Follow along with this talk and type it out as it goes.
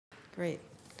Great.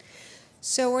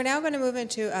 So we're now going to move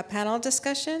into a panel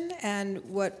discussion, and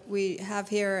what we have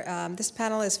here, this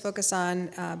panel is focused on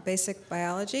basic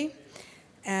biology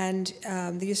and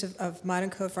the use of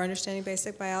modENCODE for understanding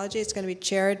basic biology. It's going to be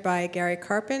chaired by Gary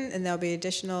Karpin, and there'll be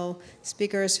additional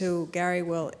speakers who Gary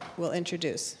will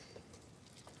introduce.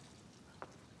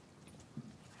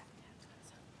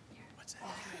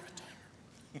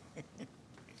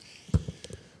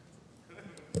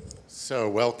 So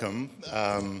welcome.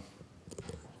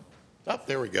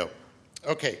 There we go.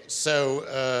 Okay,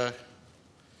 so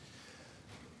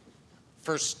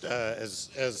first,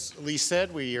 as Lee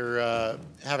said, we are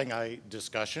having a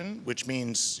discussion, which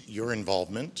means your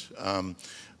involvement.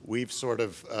 We've sort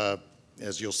of,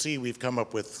 as you'll see, we've come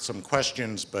up with some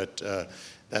questions, but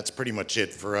that's pretty much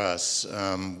it for us.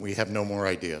 We have no more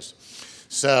ideas.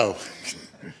 So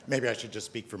maybe I should just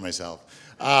speak for myself.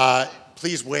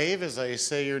 Please wave as I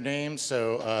say your name.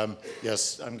 So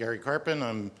yes, I'm Gary Karpin.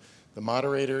 I'm the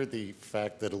moderator. The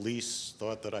fact that Elise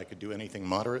thought that I could do anything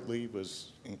moderately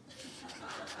was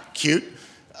cute.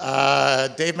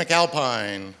 Dave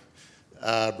McAlpine,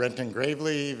 Brenton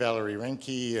Gravely, Valerie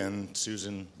Renke, and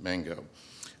Susan Mango.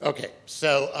 Okay,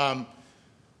 so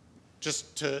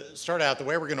just to start out, the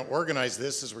way we're going to organize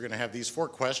this is we're going to have these 4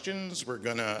 questions. We're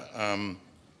going to,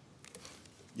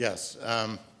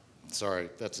 sorry,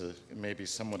 that's maybe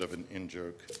somewhat of an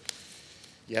in-joke.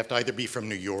 You have to either be from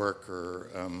New York or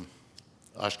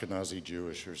Ashkenazi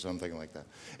Jewish or something like that.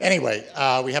 Anyway,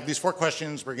 we have these 4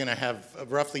 questions. We're going to have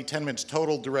roughly 10 minutes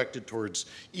total directed towards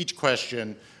each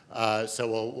question.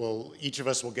 So each of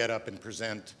us will get up and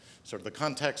present sort of the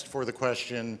context for the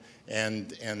question,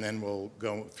 and then we'll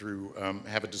go through,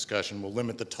 have a discussion. We'll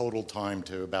limit the total time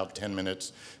to about 10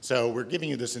 minutes. So we're giving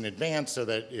you this in advance so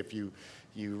that if you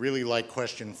really like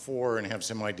question 4 and have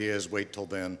some ideas, wait till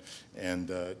then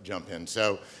and jump in.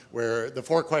 So the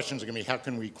 4 questions are going to be: how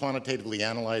can we quantitatively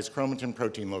analyze chromatin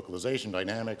protein localization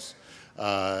dynamics,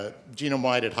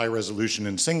 genome-wide at high resolution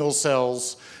in single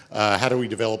cells, how do we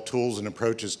develop tools and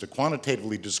approaches to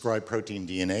quantitatively describe protein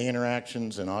DNA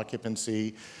interactions and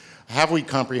occupancy, have we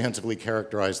comprehensively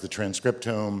characterized the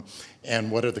transcriptome, and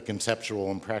what are the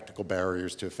conceptual and practical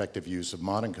barriers to effective use of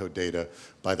modENCODE data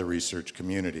by the research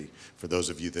community, for those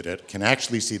of you that can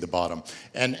actually see the bottom.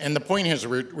 And the point is,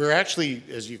 we're actually,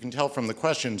 as you can tell from the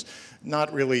questions,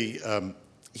 not really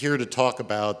here to talk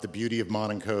about the beauty of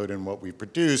modENCODE and what we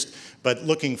produced, but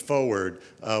looking forward,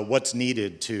 what's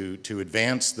needed to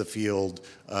advance the field,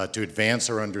 to advance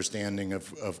our understanding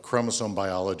of chromosome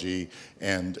biology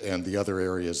and the other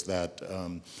areas that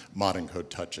modENCODE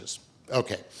touches.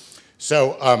 Okay,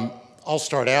 so I'll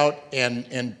start out,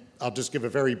 and I'll just give a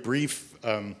very brief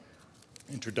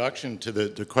introduction to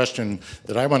the question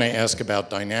that I want to ask about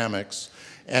dynamics.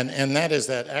 And that is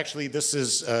that actually this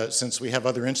is, since we have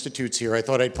other institutes here, I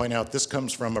thought I'd point out this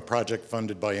comes from a project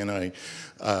funded by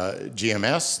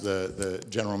GMS, the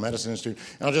General Medicine Institute.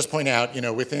 And I'll just point out,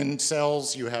 within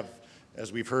cells you have,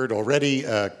 as we've heard already,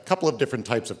 a couple of different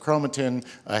types of chromatin,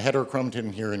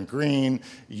 heterochromatin here in green,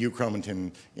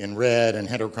 euchromatin in red, and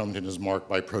heterochromatin is marked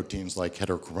by proteins like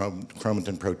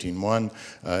heterochromatin protein 1,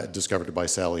 discovered by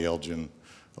Sally Elgin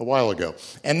a while ago.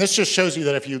 And this just shows you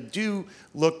that if you do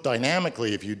look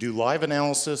dynamically, if you do live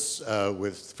analysis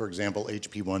with, for example,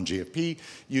 HP1 GFP,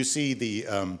 you see the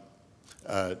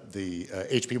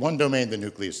HP1 domain, the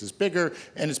nucleus is bigger,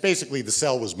 and it's basically the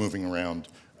cell was moving around.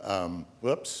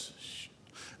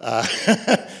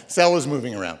 Cell was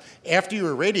moving around. After you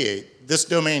irradiate, this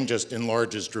domain just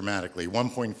enlarges dramatically,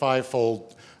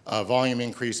 1.5-fold volume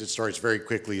increase. It starts very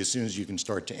quickly. As soon as you can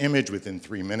start to image, within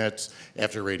 3 minutes.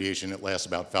 After radiation, it lasts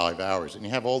about 5 hours. And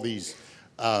you have all these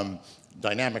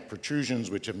dynamic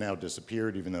protrusions, which have now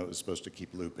disappeared, even though it was supposed to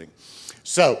keep looping.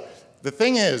 So the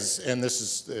thing is, and this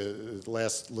is the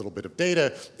last little bit of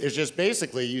data, is just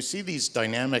basically you see these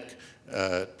dynamic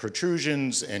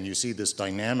protrusions, and you see this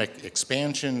dynamic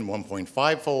expansion,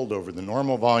 1.5-fold over the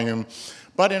normal volume.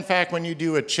 But in fact, when you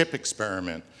do a chip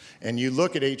experiment, and you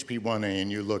look at HP1A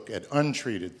and you look at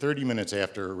untreated 30 minutes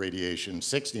after irradiation,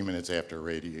 60 minutes after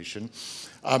irradiation,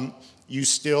 you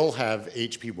still have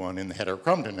HP1 in the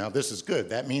heterochromatin. Now this is good.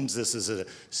 That means this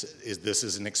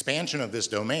is an expansion of this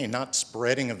domain, not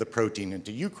spreading of the protein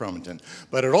into euchromatin.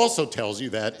 But it also tells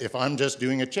you that if I'm just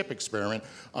doing a chip experiment,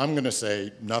 I'm going to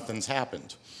say nothing's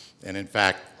happened. And in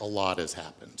fact, a lot has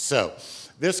happened. So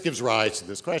this gives rise to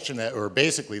this question, or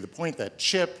basically the point that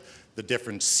chip, the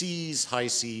different C's, high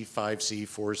C, 5C,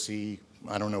 4C,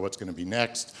 I don't know what's going to be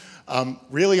next,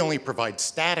 really only provide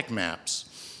static maps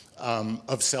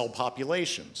of cell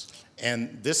populations.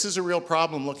 And this is a real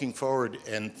problem looking forward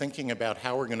and thinking about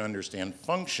how we're going to understand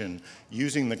function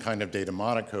using the kind of data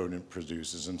modENCODE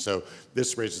produces. And so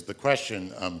this raises the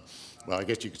question, well, I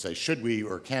guess you could say, should we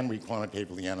or can we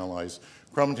quantitatively analyze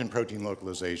chromatin protein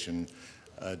localization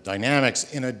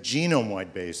dynamics in a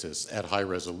genome-wide basis at high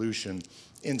resolution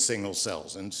in single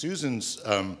cells? And Susan's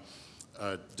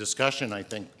discussion, I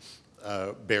think,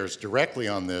 bears directly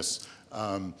on this.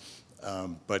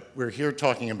 But we're here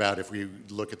talking about, if we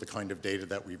look at the kind of data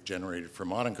that we've generated from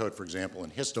modENCODE, for example,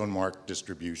 in histone mark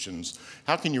distributions,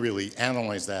 how can you really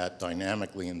analyze that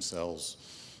dynamically in cells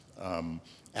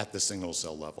at the single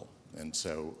cell level? And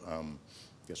so I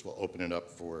guess we'll open it up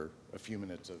for a few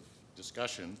minutes of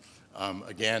discussion.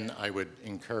 Again, I would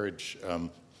encourage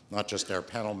not just our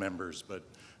panel members, but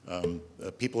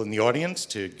people in the audience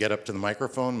to get up to the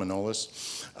microphone,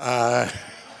 Manolis.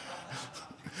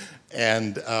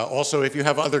 And also, if you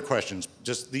have other questions,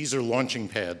 just these are launching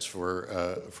pads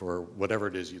for whatever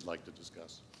it is you'd like to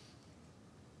discuss.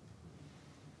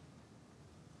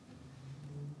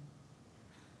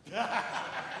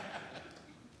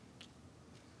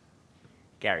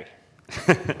 Gary.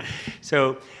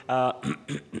 So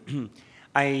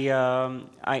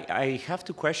I have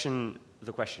to question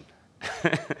the question,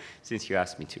 since you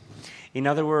asked me to. In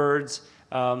other words,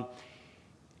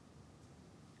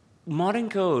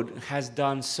 modENCODE has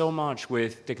done so much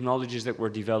with technologies that were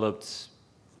developed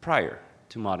prior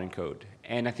to modENCODE.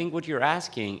 And I think what you're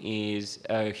asking is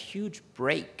a huge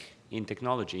break in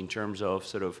technology in terms of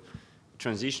sort of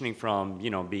transitioning from,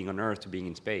 you know, being on Earth to being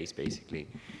in space, basically.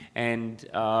 And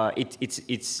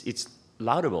it's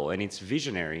laudable, and it's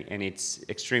visionary, and it's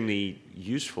extremely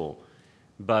useful.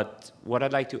 But what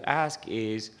I'd like to ask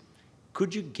is,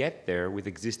 could you get there with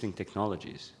existing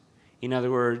technologies? In other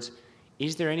words,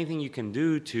 is there anything you can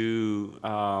do to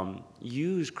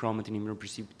use chromatin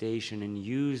immunoprecipitation and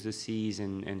use the Cs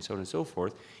and so on and so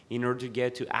forth in order to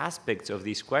get to aspects of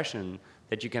this question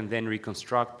that you can then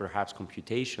reconstruct perhaps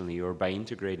computationally or by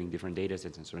integrating different data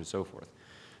sets and so on and so forth?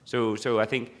 So I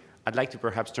think I'd like to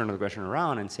perhaps turn the question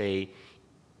around and say,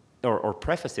 or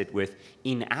preface it with,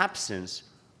 in absence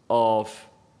of,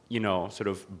 you know, sort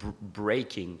of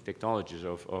breaking technologies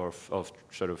of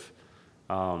sort of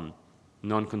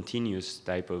non-continuous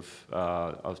type of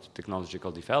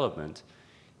technological development,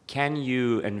 can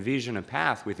you envision a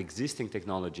path with existing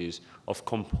technologies of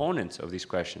components of this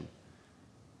question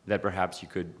that perhaps you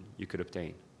could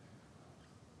obtain?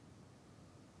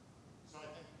 So I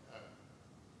think,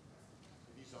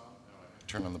 he's on? No, I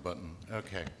turn on the button.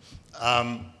 Okay.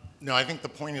 No, I think the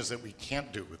point is that we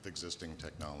can't do it with existing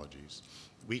technologies.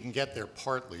 We can get there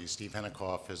partly. Steve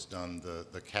Henikoff has done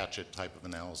the catch-it type of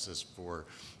analysis for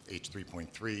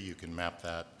H3.3. You can map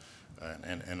that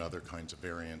and other kinds of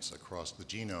variants across the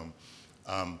genome.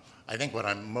 I think what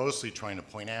I'm mostly trying to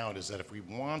point out is that if we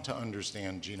want to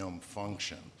understand genome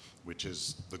function, which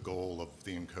is the goal of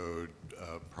the ENCODE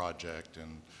project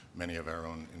and many of our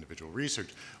own individual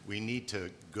research, we need to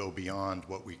go beyond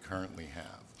what we currently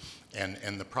have.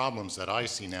 And the problems that I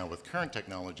see now with current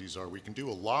technologies are we can do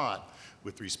a lot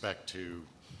with respect to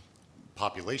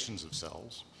populations of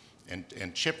cells,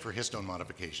 and CHIP for histone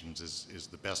modifications is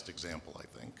the best example, I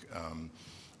think,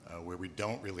 where we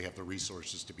don't really have the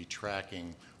resources to be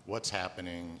tracking what's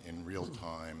happening in real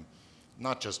time,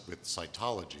 not just with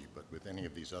cytology, but with any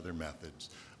of these other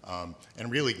methods,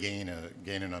 and really gain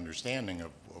an understanding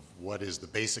of what is the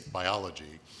basic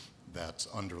biology that's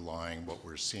underlying what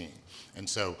we're seeing. And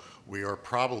so we are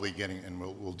probably getting, and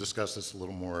we'll discuss this a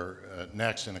little more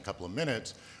next in a couple of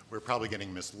minutes, we're probably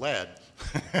getting misled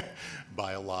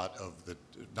by a lot of the,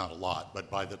 not a lot, but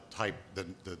by the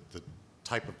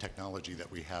type of technology that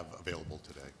we have available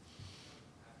today.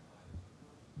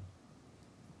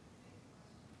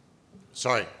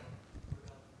 Sorry.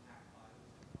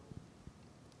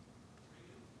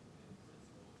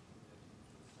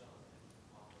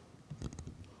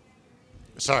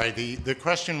 Sorry, the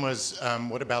question was,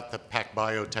 what about the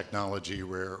PacBio technology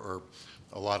or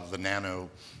a lot of the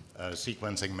nano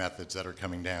sequencing methods that are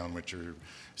coming down, which are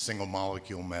single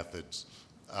molecule methods?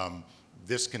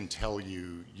 This can tell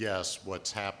you, yes,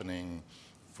 what's happening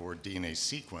for DNA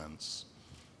sequence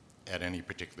at any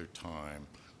particular time,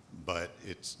 but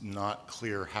it's not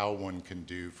clear how one can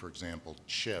do, for example,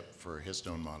 CHIP for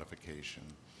histone modification,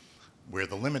 where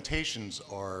the limitations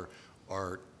are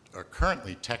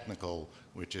currently technical,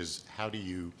 which is how do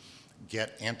you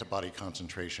get antibody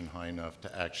concentration high enough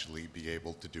to actually be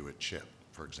able to do a CHIP,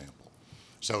 for example.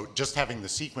 So just having the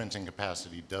sequencing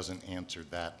capacity doesn't answer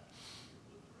that.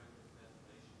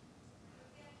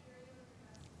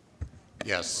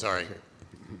 Yes, sorry.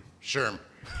 Sure.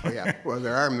 Yeah, well,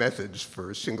 there are methods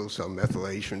for single-cell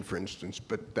methylation, for instance,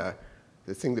 but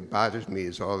the thing that bothers me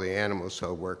is all the animal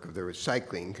cell work of the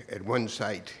recycling at one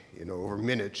site. You know, over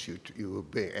minutes, you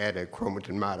add a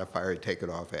chromatin modifier, take it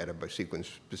off, add a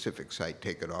sequence-specific site,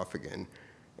 take it off again.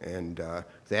 And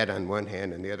that on one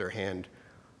hand, on the other hand,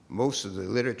 most of the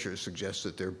literature suggests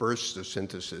that there are bursts of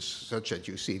synthesis such that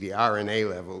you see the RNA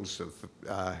levels of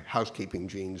housekeeping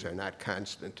genes are not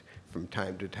constant from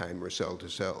time to time or cell to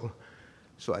cell.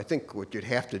 So I think what you'd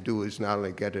have to do is not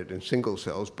only get it in single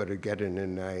cells, but to get it in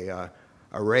an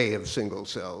array of single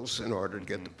cells in order to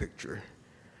get the picture.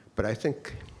 But I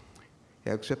think,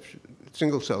 yeah, except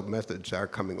single cell methods are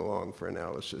coming along for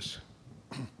analysis.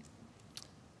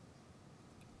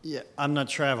 Yeah, I'm not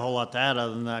sure I have a whole lot to add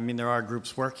other than that. I mean, there are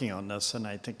groups working on this, and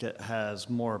I think it has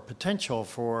more potential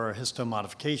for histone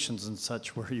modifications and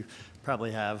such, where you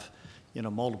probably have, you know,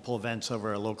 multiple events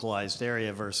over a localized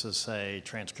area versus, say,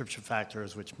 transcription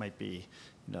factors, which might be,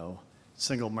 you know,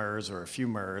 single MERS or a few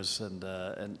MERS, and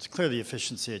it's clear the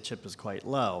efficiency of chip is quite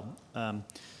low.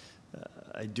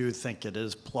 I do think it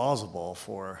is plausible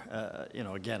for, you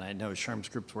know, again, I know Sherm's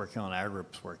group's working on it, our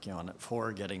group's working on it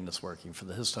for getting this working for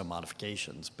the histone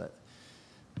modifications, but.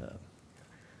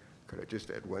 Could I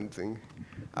just add one thing?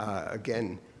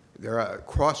 Again,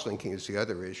 cross-linking is the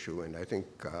other issue, and I think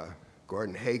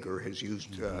Gordon Hager has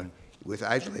used, with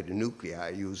isolated nuclei,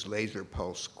 used laser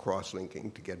pulse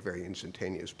cross-linking to get very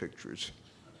instantaneous pictures.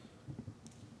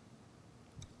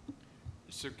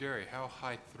 So Gary, how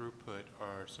high throughput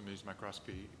are some of these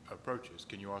microscopy approaches?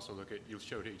 Can you also look at, you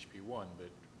showed HP1, but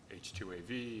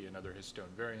H2AV and other histone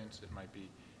variants that might be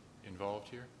involved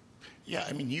here? Yeah,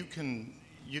 I mean, you can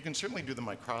certainly do the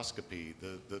microscopy.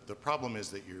 The problem is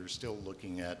that you're still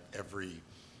looking at every,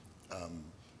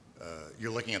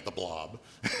 you're looking at the blob.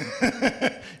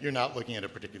 You're not looking at a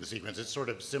particular sequence. It's sort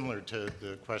of similar to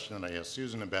the question that I asked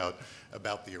Susan about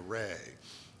the array.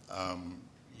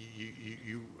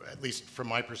 You, at least from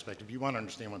my perspective, you want to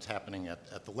understand what's happening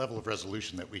at the level of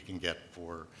resolution that we can get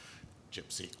for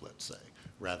ChIP-seq, let's say,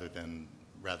 rather than,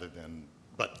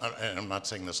 but and I'm not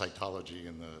saying the cytology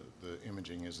and the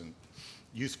imaging isn't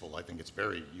useful. I think it's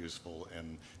very useful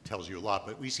and tells you a lot,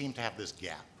 but we seem to have this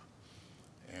gap,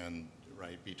 and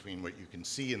right, between what you can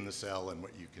see in the cell and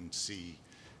what you can see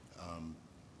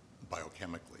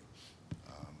biochemically.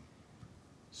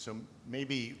 So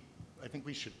maybe, I think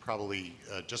we should probably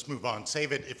just move on.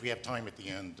 Save it if we have time at the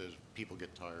end as people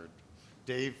get tired.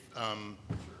 Dave,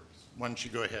 why don't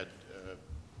you go ahead?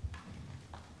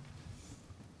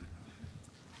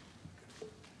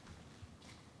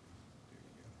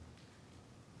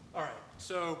 All right,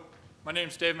 so my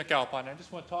name's Dave McAlpine. I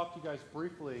just want to talk to you guys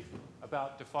briefly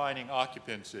about defining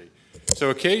occupancy. So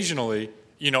occasionally,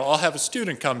 you know, I'll have a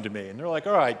student come to me and they're like,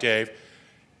 all right, Dave,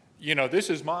 you know, this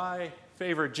is my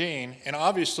favorite gene, and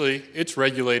obviously it's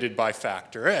regulated by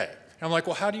factor A. And I'm like,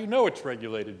 well, how do you know it's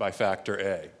regulated by factor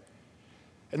A?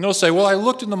 And they'll say, well, I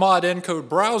looked in the modENCODE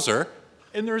browser,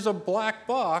 and there's a black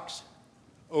box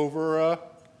over,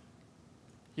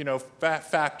 you know,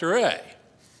 factor A.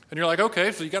 And you're like,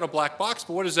 okay, so you got a black box,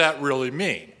 but what does that really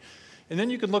mean? And then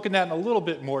you can look at that in a little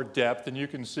bit more depth, and you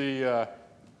can see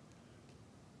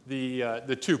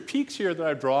the two peaks here that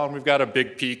I've drawn. We've got a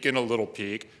big peak and a little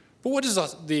peak. But what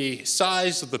does the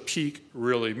size of the peak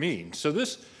really mean? So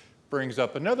this brings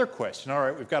up another question. All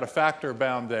right, we've got a factor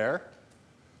bound there,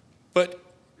 but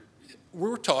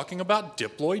we're talking about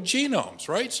diploid genomes,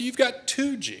 right? So you've got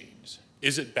two genes.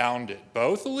 Is it bound at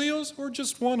both alleles or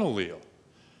just one allele?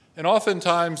 And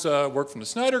oftentimes, work from the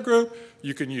Snyder group,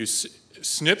 you can use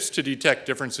SNPs to detect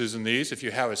differences in these if you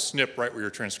have a SNP right where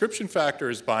your transcription factor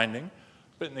is binding.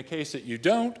 But in the case that you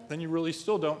don't, then you really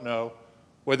still don't know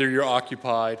whether you're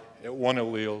occupied at one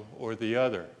allele or the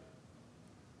other.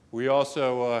 We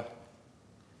also,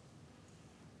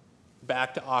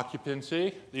 back to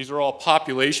occupancy, these are all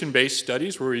population-based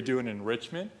studies where we do an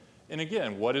enrichment. And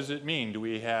again, what does it mean? Do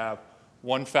we have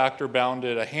one factor bound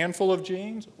at a handful of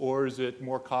genes, or is it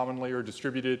more commonly or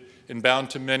distributed and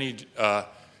bound to many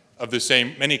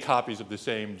many copies of the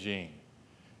same gene?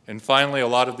 And finally, a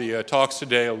lot of the talks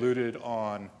today alluded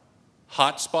on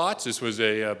hotspots. This was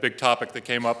a big topic that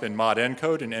came up in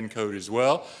modENCODE and ENCODE as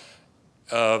well.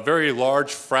 A very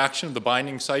large fraction of the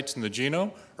binding sites in the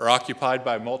genome are occupied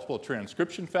by multiple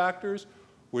transcription factors,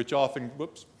 which often,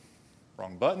 whoops,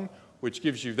 wrong button, which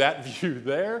gives you that view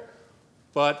there.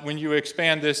 But when you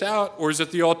expand this out, or is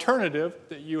it the alternative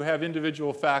that you have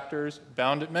individual factors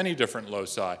bound at many different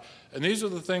loci? And these are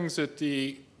the things that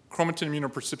the chromatin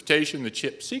immunoprecipitation, the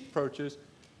ChIP-seq approaches,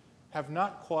 have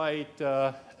not quite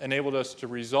enabled us to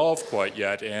resolve quite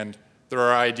yet. And there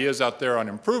are ideas out there on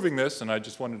improving this, and I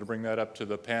just wanted to bring that up to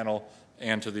the panel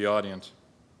and to the audience.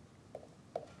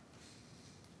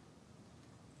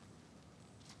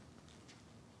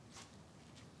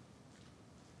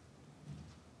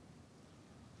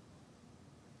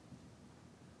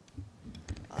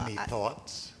 Any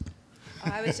thoughts?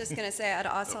 I was just going to say, I'd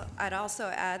also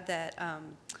add that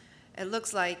it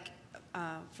looks like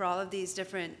for all of these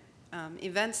different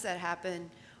events that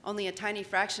happen, only a tiny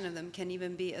fraction of them can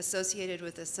even be associated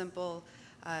with a simple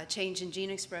change in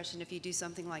gene expression if you do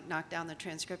something like knock down the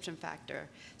transcription factor.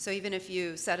 So even if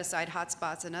you set aside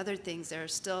hotspots and other things, there are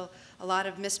still a lot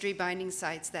of mystery binding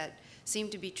sites that seem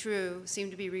to be true,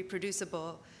 seem to be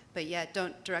reproducible, but yet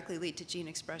don't directly lead to gene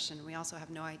expression. We also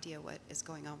have no idea what is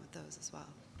going on with those as well.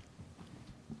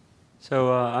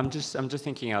 So I'm just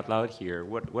thinking out loud here.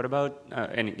 What about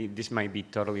this might be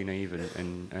totally naive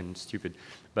and stupid,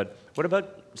 but what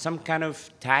about some kind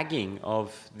of tagging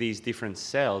of these different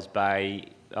cells by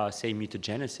say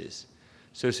mutagenesis?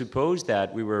 So suppose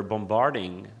that we were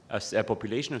bombarding a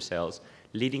population of cells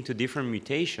leading to different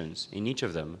mutations in each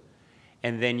of them,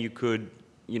 and then you could,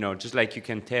 just like you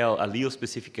can tell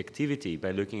allele-specific activity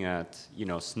by looking at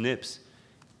SNPs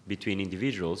between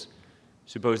individuals.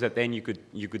 Suppose that then you could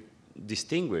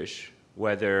distinguish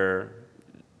whether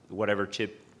whatever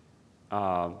chip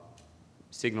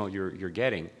signal you're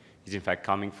getting is in fact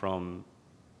coming from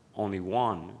only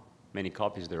one, many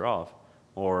copies thereof,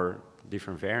 or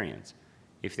different variants,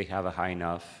 if they have a high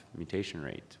enough mutation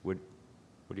rate. What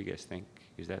do you guys think?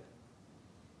 Is that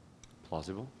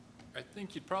plausible? I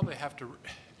think you'd probably have to,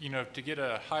 to get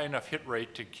a high enough hit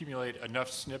rate to accumulate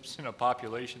enough SNPs in a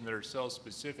population that are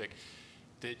cell-specific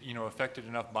that, affected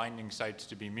enough binding sites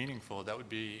to be meaningful. That would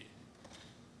be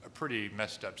a pretty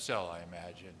messed up cell, I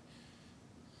imagine.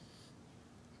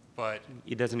 But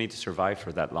it doesn't need to survive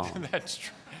for that long. That's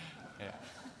true.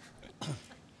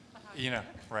 Yeah.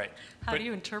 Right. How do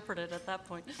you interpret it at that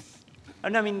point?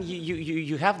 And I mean,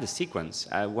 you have the sequence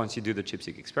once you do the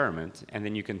ChIP-seq experiment, and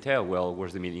then you can tell, well,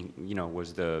 was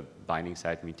the binding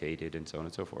site mutated, and so on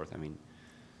and so forth. I mean,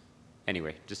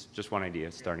 anyway, just one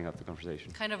idea, starting up the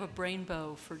conversation. Kind of a brain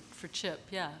bow for ChIP,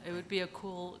 yeah. It would be a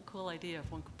cool idea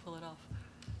if one could pull it off.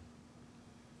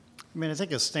 I mean, I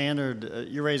think a standard,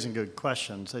 you're raising good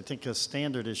questions. I think a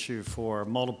standard issue for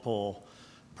multiple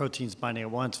proteins binding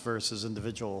at once versus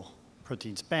individual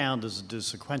proteins bound is to do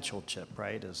sequential ChIP,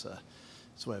 right, is a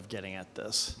way of getting at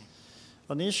this.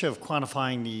 On the issue of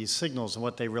quantifying these signals and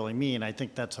what they really mean, I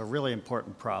think that's a really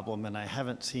important problem, and I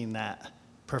haven't seen that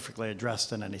perfectly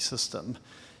addressed in any system.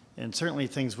 And certainly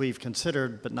things we've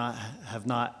considered but have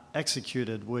not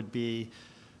executed would be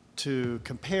to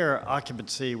compare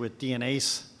occupancy with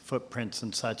DNA footprints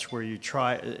and such, where you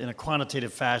try in a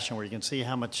quantitative fashion where you can see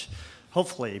how much,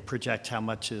 hopefully project how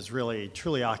much is really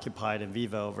truly occupied in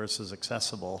vivo versus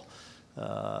accessible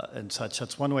and such.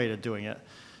 That's one way of doing it.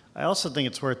 I also think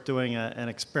it's worth doing an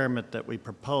experiment that we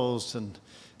proposed, and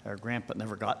our grant but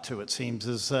never got to, it seems,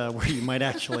 is where you might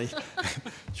actually,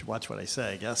 should watch what I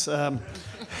say, I guess. I'm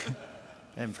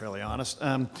fairly honest.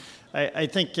 I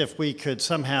think if we could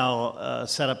somehow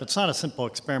set up, it's not a simple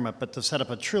experiment, but to set up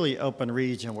a truly open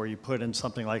region where you put in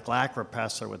something like lac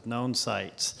repressor with known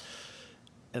sites,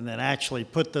 and then actually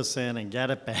put this in and get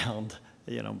it bound,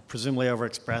 presumably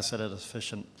overexpress it at a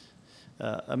sufficient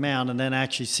amount, and then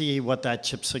actually see what that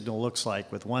ChIP signal looks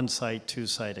like with one site, two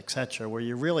site, et cetera, where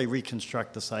you really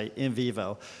reconstruct the site in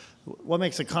vivo. What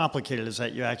makes it complicated is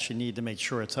that you actually need to make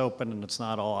sure it's open and it's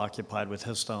not all occupied with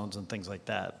histones and things like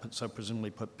that. So presumably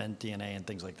put bent DNA and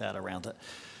things like that around it.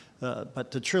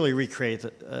 But to truly recreate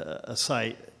a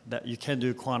site that you can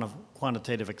do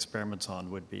quantitative experiments on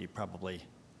would be probably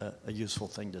a useful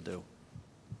thing to do.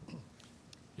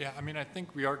 Yeah, I mean, I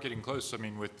think we are getting close. I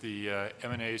mean, with the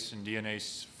MNase and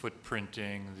DNase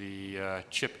footprinting, the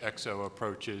ChIP exo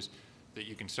approaches, that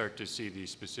you can start to see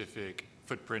these specific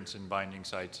footprints and binding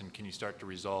sites, and can you start to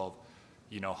resolve,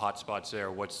 hotspots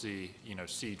there? What's the,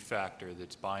 seed factor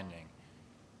that's binding?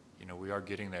 We are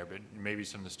getting there, but maybe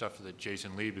some of the stuff that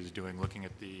Jason Lieb is doing, looking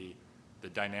at the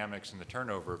dynamics and the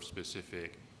turnover of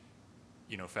specific,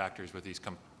 factors with these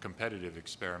competitive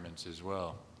experiments as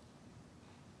well.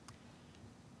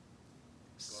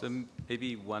 So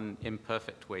maybe one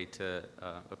imperfect way to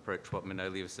approach what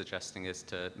Manoli was suggesting is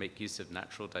to make use of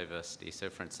natural diversity. So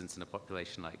for instance, in a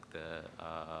population like the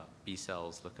B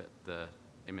cells, look at the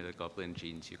immunoglobulin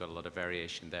genes, you've got a lot of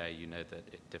variation there. You know that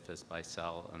it differs by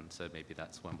cell, and so maybe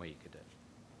that's one way you could do it.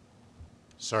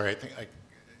 Sorry, I think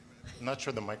I'm not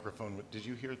sure the microphone, did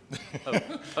you hear?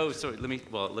 Sorry, let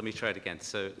me try it again.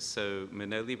 So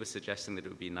Manoli was suggesting that it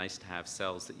would be nice to have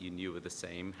cells that you knew were the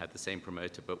same, had the same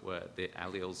promoter, but where the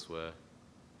alleles were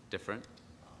different.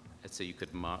 And so you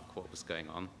could mark what was going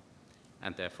on,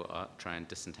 and therefore try and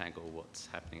disentangle what's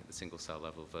happening at the single cell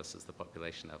level versus the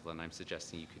population level. And I'm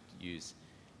suggesting you could use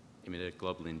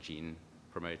immunoglobulin gene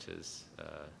promoters,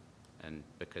 and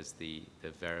because the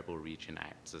variable region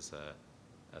acts as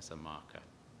a marker.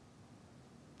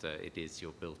 So it is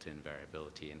your built-in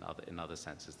variability. In other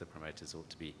senses, the promoters ought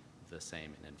to be the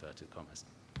same in inverted commas.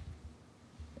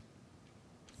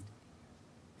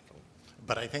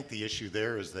 But I think the issue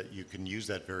there is that you can use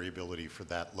that variability for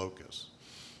that locus,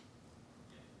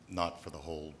 not for the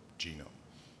whole genome.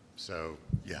 So,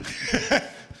 yeah.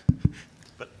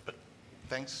 but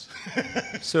thanks.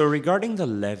 So regarding the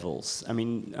levels, I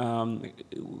mean,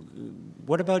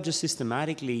 what about just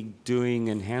systematically doing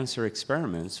enhancer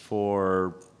experiments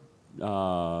for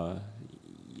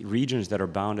regions that are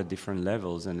bound at different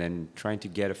levels and then trying to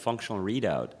get a functional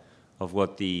readout of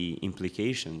what the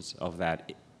implications of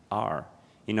that are?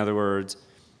 In other words,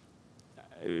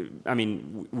 I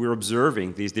mean, we're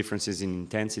observing these differences in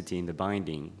intensity in the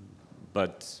binding,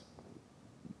 but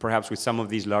perhaps with some of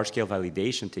these large-scale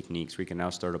validation techniques, we can now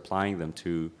start applying them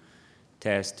to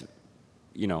test,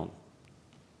 you know,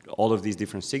 all of these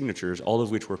different signatures, all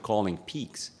of which we're calling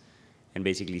peaks, and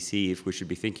basically see if we should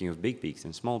be thinking of big peaks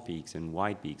and small peaks and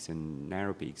wide peaks and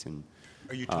narrow peaks. And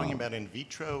are you talking about in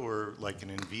vitro or like an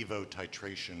in vivo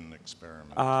titration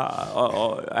experiment?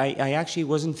 I actually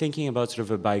wasn't thinking about sort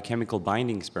of a biochemical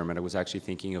binding experiment. I was actually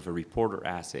thinking of a reporter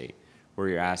assay where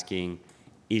you're asking,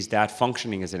 is that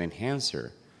functioning as an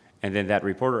enhancer? And then that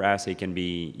reporter assay can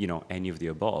be, you know, any of the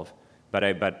above.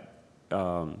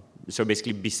 So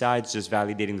basically, besides just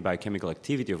validating the biochemical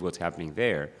activity of what's happening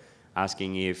there,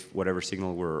 asking if whatever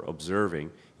signal we're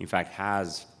observing, in fact,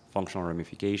 has functional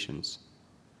ramifications.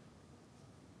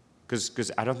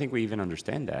 Because I don't think we even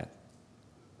understand that.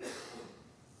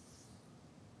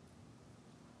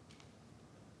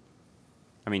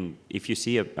 I mean, if you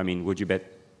see would you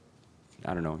bet,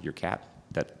 I don't know, your cat,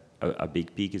 that a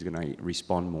big peak is going to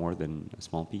respond more than a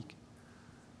small peak?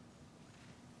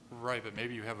 Right, but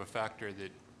maybe you have a factor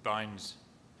that binds,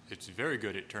 it's very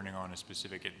good at turning on a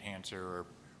specific enhancer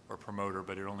or promoter,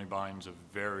 but it only binds a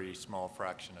very small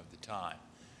fraction of the time.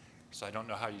 So I don't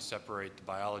know how you separate the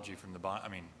biology from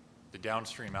the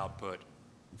downstream output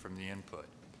from the input.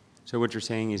 So what you're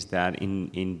saying is that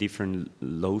in different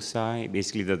loci,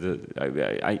 basically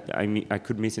I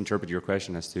could misinterpret your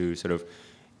question as to sort of,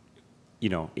 you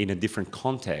know, in a different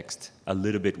context, a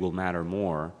little bit will matter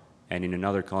more, and in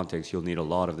another context, you'll need a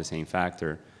lot of the same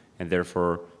factor, and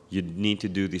therefore you need to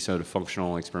do this sort of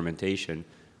functional experimentation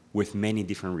with many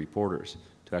different reporters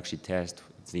to actually test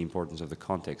the importance of the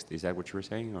context. Is that what you were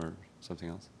saying, or something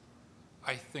else?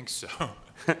 I think so. How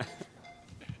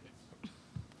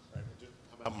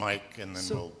about Mike, and then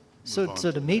we'll move on.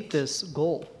 So to meet this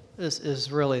goal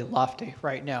is really lofty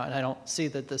right now, and I don't see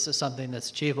that this is something that's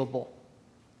achievable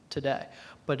today.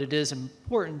 But it is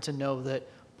important to know that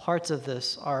parts of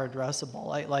this are addressable.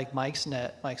 Like Mike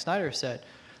Snyder said,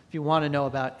 if you want to know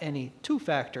about any 2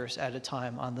 factors at a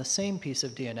time on the same piece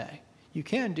of DNA, you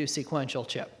can do sequential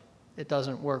chip. It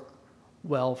doesn't work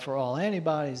well for all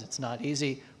antibodies. It's not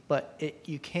easy, but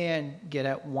you can get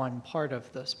at one part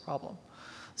of this problem.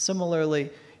 Similarly,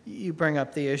 you bring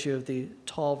up the issue of the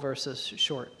tall versus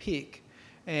short peak.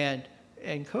 And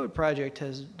ENCODE project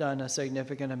has done a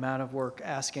significant amount of work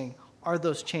asking, are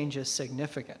those changes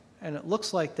significant? And it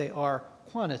looks like they are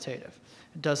quantitative.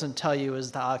 It doesn't tell you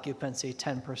is the occupancy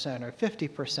 10% or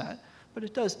 50%, but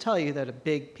it does tell you that a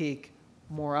big peak,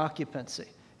 more occupancy.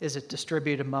 Is it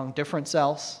distributed among different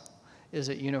cells? Is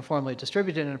it uniformly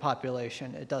distributed in a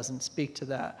population? It doesn't speak to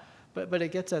that, but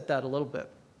it gets at that a little bit.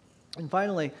 And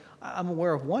finally, I'm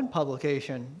aware of one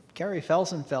publication Gary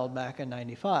Felsenfeld back in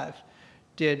 '95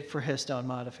 did for histone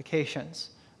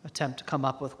modifications, attempt to come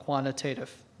up with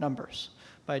quantitative numbers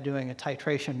by doing a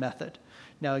titration method.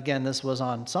 Now again, this was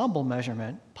ensemble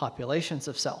measurement, populations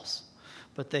of cells,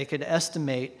 but they could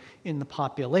estimate in the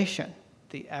population,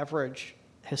 the average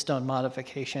histone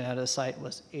modification at a site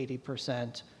was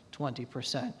 80%,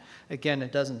 20%. Again,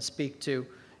 it doesn't speak to,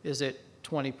 is it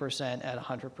 20% at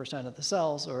 100% of the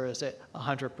cells, or is it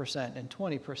 100% and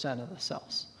 20% of the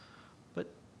cells? But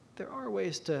there are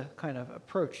ways to kind of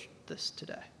approach this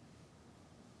today.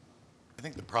 I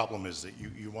think the problem is that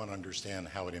you want to understand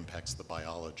how it impacts the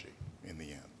biology in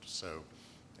the end. So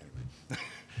anyway,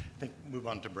 I think move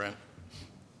on to Brent.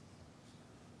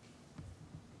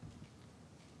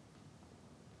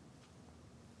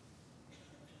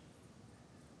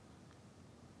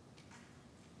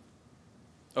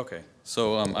 Okay,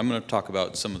 so I'm going to talk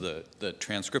about some of the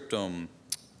transcriptome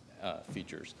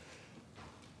features.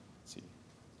 Let's see,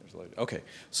 there's a lot. Okay,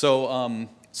 so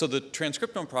so the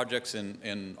transcriptome projects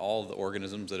in all the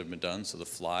organisms that have been done, so the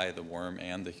fly, the worm,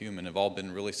 and the human, have all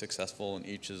been really successful, and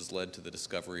each has led to the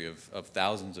discovery of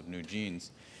thousands of new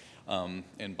genes.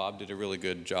 And Bob did a really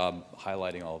good job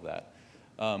highlighting all of that.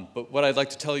 But what I'd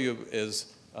like to tell you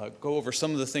is go over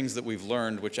some of the things that we've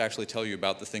learned, which actually tell you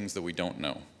about the things that we don't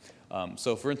know.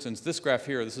 So for instance, this graph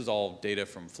here, this is all data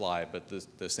from fly, but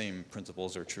the same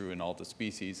principles are true in all the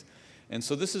species. And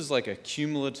so this is like a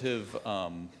cumulative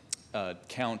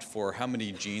count for how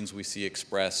many genes we see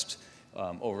expressed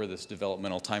over this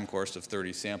developmental time course of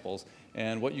 30 samples.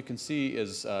 And what you can see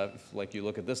is, like you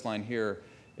look at this line here,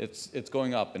 it's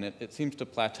going up, and it seems to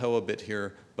plateau a bit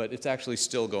here, but it's actually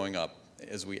still going up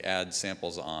as we add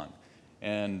samples on.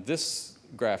 And this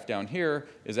graph down here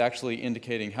is actually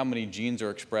indicating how many genes are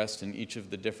expressed in each of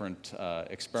the different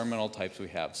experimental types we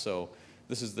have. So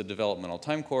this is the developmental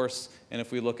time course, and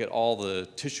if we look at all the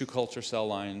tissue culture cell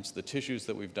lines, the tissues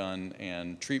that we've done,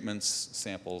 and treatments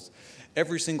samples,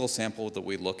 every single sample that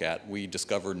we look at, we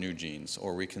discover new genes,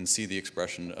 or we can see the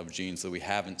expression of genes that we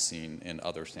haven't seen in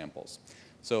other samples.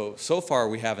 So far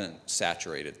we haven't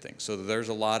saturated things. So there's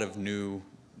a lot of new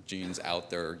genes out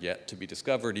there yet to be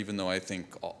discovered, even though I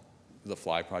think the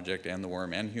fly project and the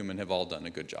worm and human have all done a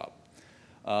good job.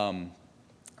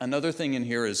 Another thing in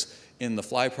here is in the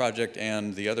fly project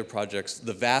and the other projects,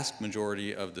 the vast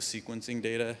majority of the sequencing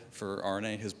data for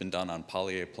RNA has been done on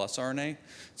poly A plus RNA.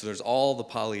 So there's all the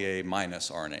poly A minus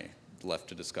RNA left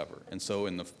to discover. And so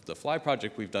in the fly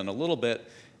project, we've done a little bit,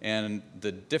 and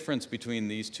the difference between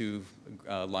these two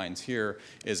lines here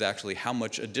is actually how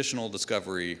much additional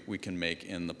discovery we can make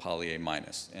in the poly A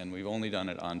minus. And we've only done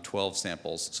it on 12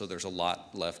 samples, so there's a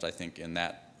lot left, I think, in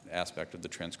that aspect of the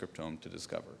transcriptome to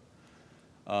discover.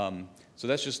 So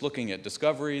that's just looking at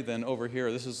discovery. Then over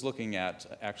here, this is looking at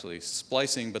actually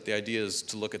splicing, but the idea is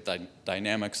to look at the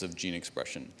dynamics of gene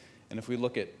expression. And if we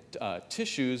look at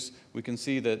tissues, we can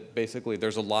see that basically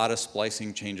there's a lot of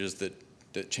splicing changes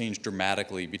that change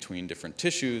dramatically between different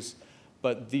tissues,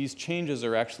 but these changes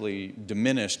are actually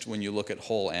diminished when you look at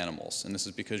whole animals. And this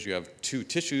is because you have two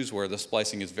tissues where the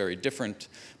splicing is very different,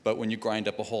 but when you grind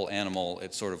up a whole animal,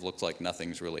 it sort of looks like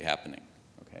nothing's really happening.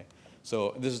 Okay?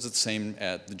 So this is the same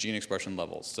at the gene expression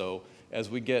levels. So as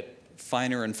we get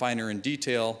finer and finer in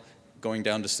detail, going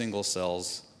down to single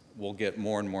cells, we'll get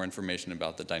more and more information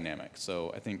about the dynamic.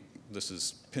 So I think this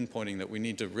is pinpointing that we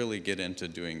need to really get into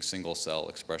doing single cell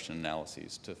expression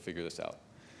analyses to figure this out.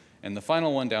 And the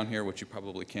final one down here, which you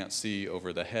probably can't see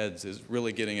over the heads, is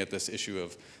really getting at this issue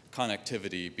of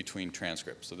connectivity between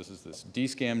transcripts. So this is this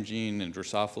DSCAM gene in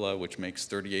Drosophila, which makes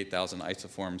 38,000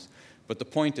 isoforms. But the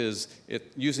point is,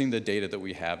 using the data that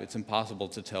we have, it's impossible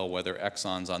to tell whether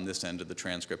exons on this end of the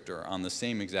transcript are on the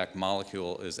same exact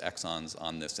molecule as exons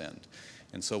on this end.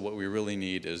 And so what we really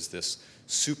need is this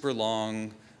super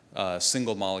long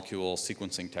single molecule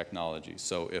sequencing technology.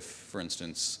 So if, for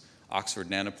instance, Oxford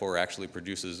Nanopore actually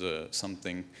produces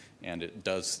something and it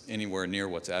does anywhere near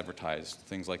what's advertised,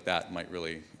 things like that might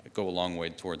really go a long way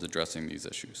towards addressing these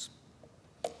issues.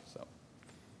 So.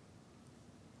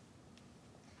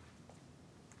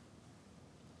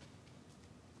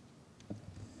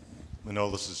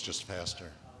 Manolis is just faster.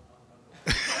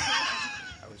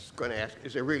 I was going to ask,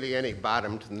 is there really any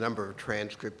bottom to the number of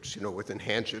transcripts, with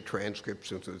enhancer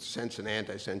transcripts and with sense and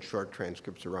antisense short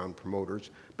transcripts around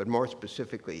promoters? But more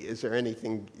specifically, is there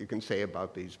anything you can say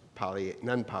about these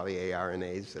non-poly A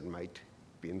RNAs that might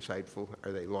be insightful?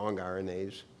 Are they long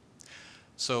RNAs?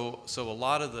 So a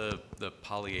lot of the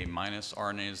poly A minus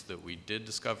RNAs that we did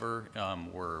discover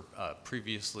were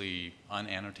previously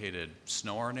unannotated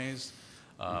SNO RNAs.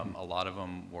 A lot of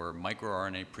them were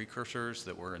microRNA precursors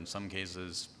that were in some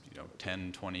cases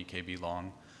 10, 20 kb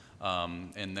long.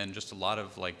 And then just a lot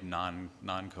of like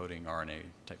non-coding RNA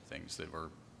type things that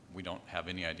we don't have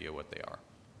any idea what they are.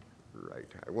 Right.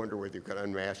 I wonder whether you could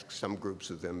unmask some groups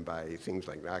of them by things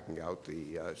like knocking out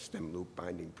the stem loop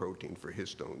binding protein for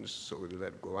histones so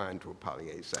that go on to a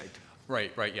poly A site.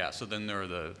 Right, yeah. So then there are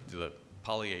the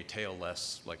poly A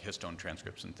tail-less like histone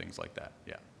transcripts and things like that,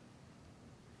 yeah.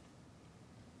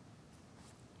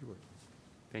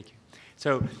 Thank you.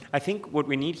 So I think what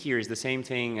we need here is the same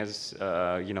thing as,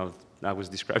 I was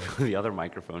describing with the other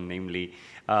microphone, namely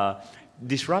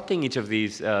disrupting each of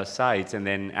these sites and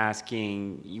then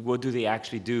asking, what do they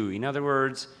actually do? In other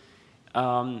words,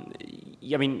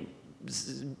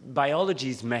 biology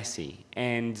is messy,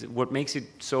 and what makes it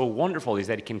so wonderful is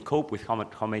that it can cope with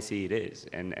how messy it is,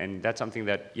 and that's something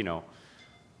that,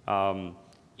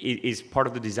 is part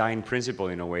of the design principle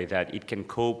in a way that it can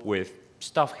cope with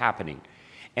stuff happening.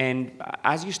 And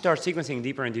as you start sequencing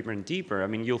deeper and deeper and deeper, I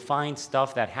mean, you'll find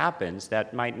stuff that happens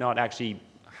that might not actually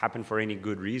happen for any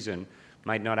good reason,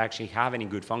 might not actually have any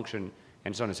good function,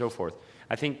 and so on and so forth.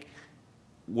 I think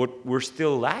what we're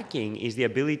still lacking is the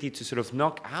ability to sort of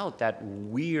knock out that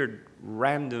weird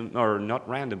random, or not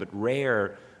random, but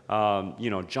rare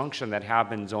junction that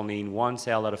happens only in one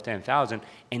cell out of 10,000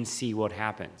 and see what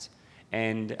happens.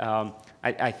 And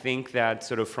I think that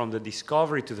sort of from the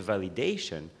discovery to the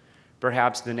validation,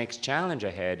 perhaps the next challenge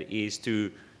ahead is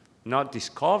to not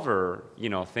discover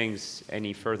things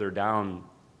any further down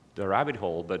the rabbit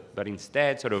hole, but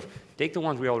instead sort of take the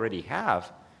ones we already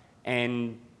have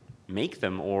and make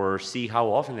them, or see how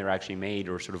often they're actually made,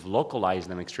 or sort of localize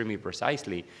them extremely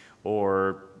precisely,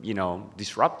 or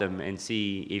disrupt them and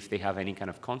see if they have any kind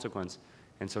of consequence,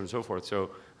 and so on and so forth.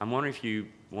 So I'm wondering if you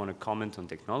want to comment on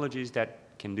technologies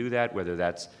that can do that, whether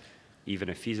that's even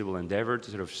a feasible endeavor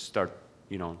to sort of start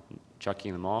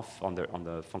chucking them off on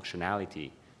the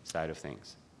functionality side of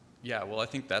things. Yeah, well, I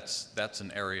think that's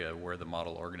an area where the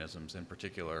model organisms in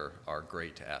particular are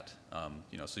great at.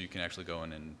 So you can actually go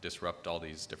in and disrupt all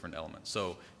these different elements.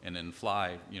 So, and in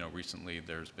Fly, recently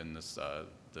there's been this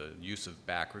the use of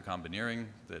back recombinering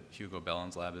that Hugo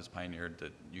Bellin's lab has pioneered,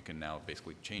 that you can now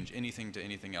basically change anything to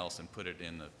anything else and put it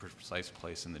in the precise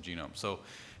place in the genome. So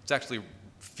it's actually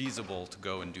feasible to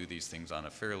go and do these things on a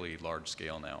fairly large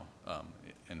scale now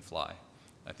in Fly.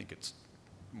 I think it's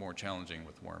more challenging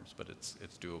with worms, but it's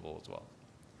doable as well.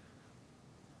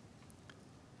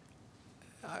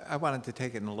 I wanted to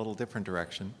take it in a little different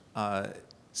direction.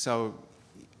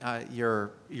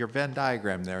 Your Venn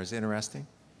diagram there is interesting.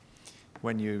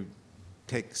 When you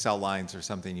take cell lines or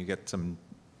something, you get some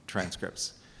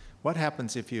transcripts. What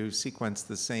happens if you sequence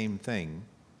the same thing,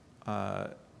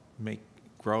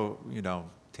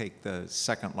 take the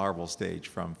second larval stage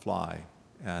from Fly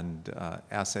and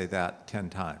assay that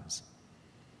 10 times?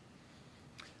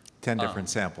 10 different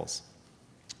samples.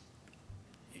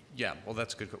 Yeah, well,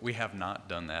 that's good. We have not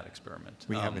done that experiment.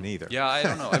 We haven't either. Yeah, I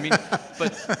don't know. I mean,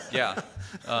 but yeah.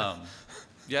 I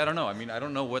don't know. I mean, I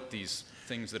don't know what these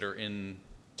things that are in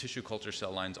tissue culture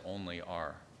cell lines only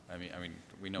are. I mean,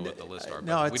 we know what the lists are,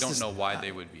 but we don't know why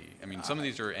they would be. I mean, some of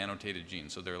these are annotated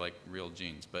genes, so they're like real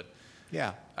genes, but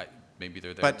yeah, maybe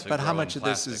they're there to grow how much in of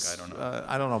this plastic, is,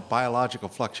 I don't know. biological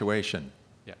fluctuation?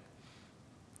 Yeah.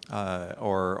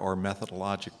 Or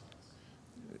methodological.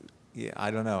 Yeah,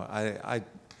 I don't know. I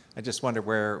just wonder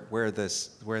where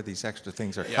these extra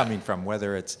things are coming from.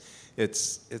 Whether it's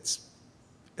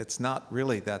not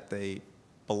really that they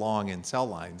belong in cell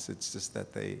lines. It's just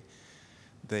that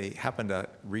they happen to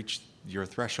reach your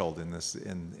threshold in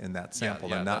that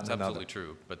sample, and not that's in another. Absolutely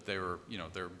true. But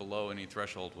they're below any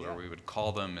threshold where we would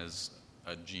call them as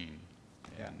a gene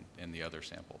in the other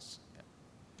samples.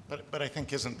 Yeah. But I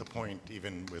think isn't the point,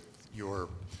 even with your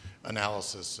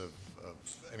analysis of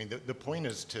I mean, the point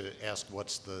is to ask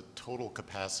what's the total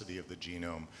capacity of the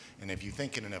genome. And if you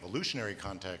think in an evolutionary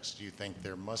context, you think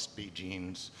there must be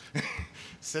genes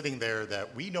sitting there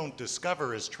that we don't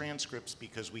discover as transcripts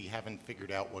because we haven't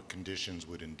figured out what conditions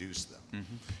would induce them.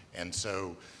 Mm-hmm. And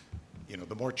so,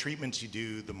 the more treatments you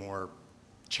do, the more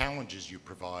challenges you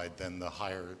provide, then the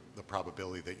higher the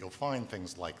probability that you'll find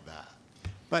things like that.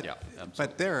 But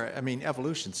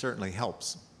evolution certainly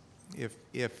helps.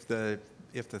 If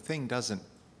the thing doesn't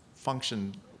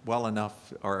function well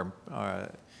enough or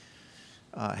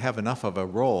have enough of a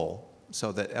role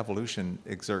so that evolution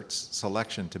exerts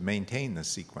selection to maintain the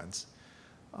sequence,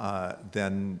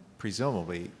 then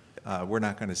presumably we're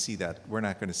not going to see that. We're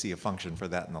not going to see a function for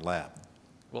that in the lab.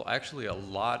 Well, actually,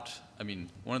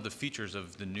 one of the features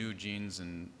of the new genes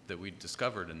that we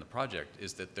discovered in the project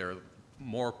is that they're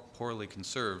more poorly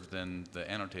conserved than the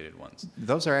annotated ones.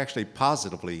 Those are actually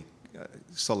positively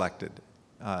selected.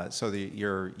 So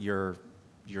you're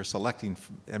selecting.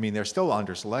 I mean, they're still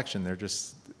under selection.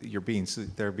 They're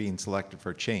being selected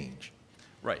for change.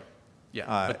 Right.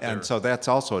 Yeah. And so that's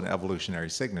also an evolutionary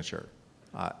signature.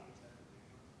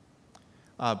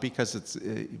 Because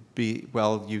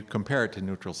you compare it to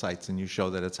neutral sites and you show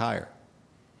that it's higher.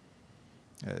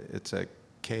 It's a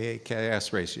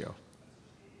Ka-Ks ratio.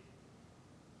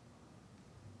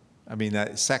 I mean,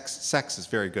 sex is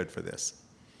very good for this.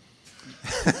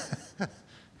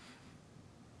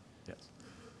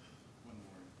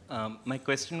 My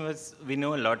question was, we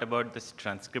know a lot about this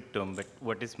transcriptome, but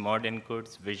what is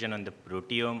modENCODE's vision on the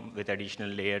proteome with additional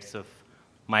layers of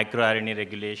microRNA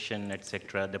regulation,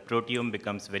 etc.? The proteome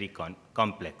becomes very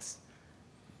complex.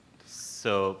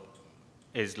 So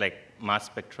is like mass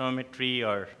spectrometry,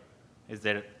 or is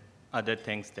there other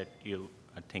things that you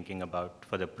are thinking about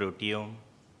for the proteome?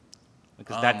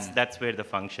 Because that's where the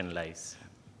function lies.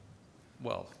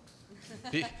 Well,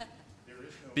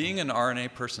 being an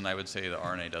RNA person, I would say the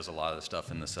RNA does a lot of the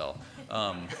stuff in the cell.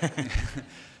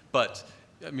 But,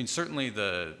 I mean, certainly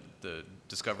the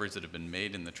discoveries that have been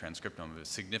made in the transcriptome have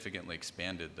significantly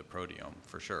expanded the proteome,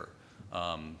 for sure.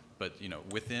 But, you know,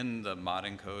 within the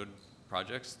modENCODE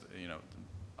projects, you know,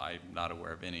 I'm not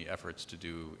aware of any efforts to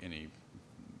do any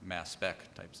mass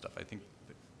spec type stuff. I think,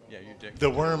 yeah, you did. The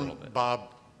worm,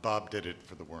 Bob did it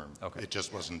for the worm. Okay. It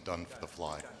just wasn't done for the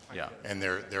fly. Yeah. And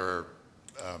there are,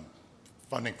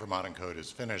 funding for modENCODE is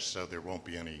finished, so there won't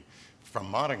be any from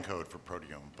modENCODE for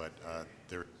proteome, but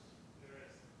there.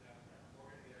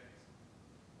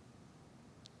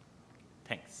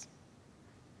 Thanks.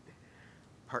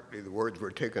 Partly the words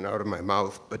were taken out of my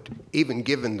mouth, but even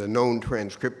given the known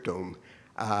transcriptome,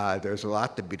 there's a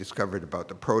lot to be discovered about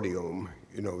the proteome.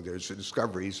 You know, there's the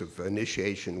discoveries of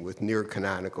initiation with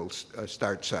near-canonical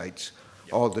start sites,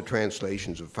 all the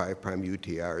translations of 5'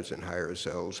 UTRs in higher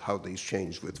cells, how these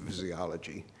change with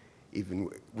physiology, even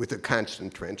with a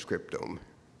constant transcriptome.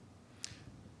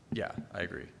 Yeah, I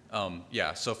agree.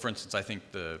 Yeah, so for instance, I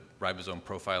think the ribosome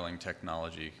profiling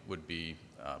technology would be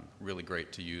really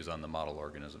great to use on the model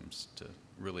organisms to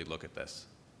really look at this.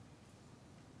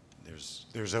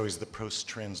 There's always the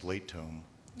post-translatome.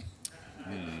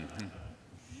 Mm-hmm.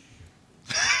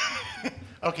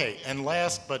 Okay, and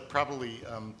last but probably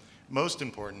most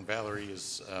important, Valerie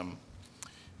is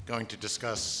going to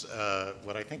discuss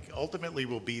what I think ultimately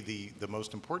will be the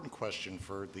most important question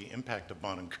for the impact of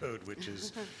modENCODE, which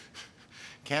is,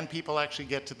 can people actually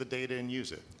get to the data and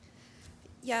use it?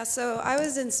 Yeah, so I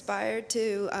was inspired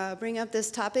to bring up this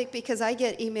topic because I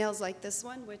get emails like this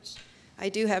one, which I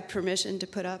do have permission to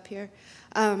put up here,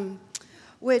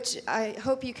 which I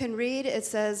hope you can read. It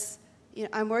says, you know,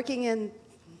 I'm working in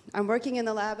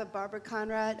the lab of Barbara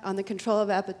Conrad on the control of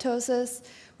apoptosis.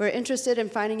 We're interested in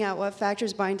finding out what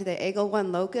factors bind to the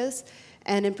AGL1 locus,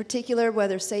 and in particular,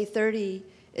 whether SAY30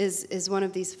 is one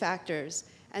of these factors.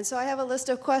 And so I have a list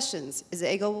of questions. Is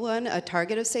AGL1 a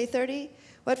target of SAY30?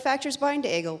 What factors bind to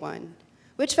AGL1?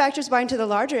 Which factors bind to the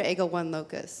larger AGL1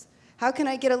 locus? How can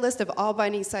I get a list of all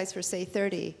binding sites for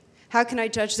SAY30? How can I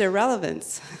judge their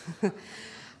relevance?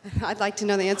 I'd like to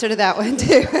know the answer to that one,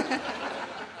 too.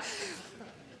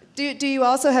 Do you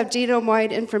also have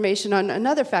genome-wide information on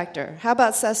another factor? How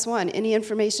about SES1? Any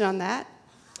information on that?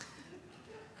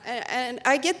 And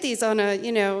I get these on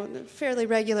a fairly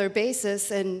regular basis,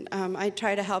 and I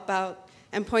try to help out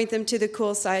and point them to the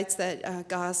cool sites that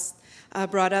Goss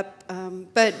brought up.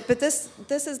 But this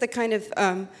is the kind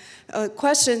of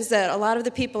questions that a lot of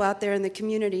the people out there in the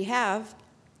community have,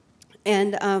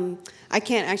 and I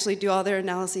can't actually do all their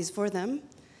analyses for them.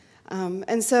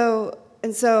 And so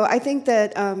I think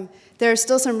that there are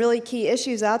still some really key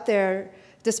issues out there,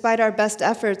 despite our best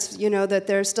efforts, that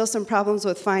there are still some problems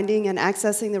with finding and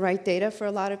accessing the right data for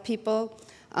a lot of people,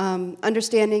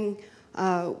 understanding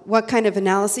what kind of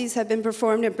analyses have been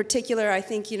performed. In particular, I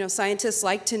think scientists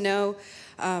like to know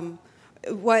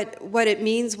what it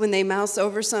means when they mouse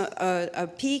over a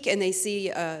peak and they see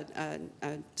a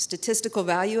statistical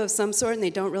value of some sort, and they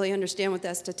don't really understand what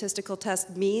that statistical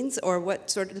test means or what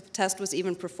sort of test was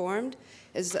even performed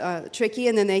is tricky,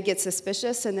 and then they get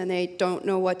suspicious, and then they don't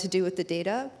know what to do with the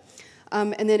data.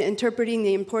 And then interpreting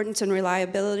the importance and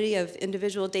reliability of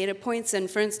individual data points. And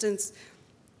for instance,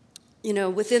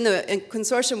 within the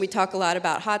consortium, we talk a lot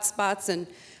about hotspots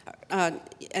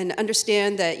and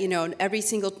understand that every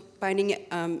single binding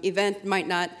event might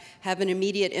not have an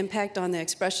immediate impact on the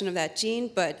expression of that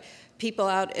gene, but people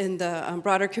out in the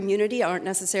broader community aren't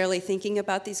necessarily thinking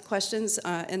about these questions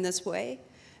in this way.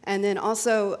 And then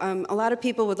also, a lot of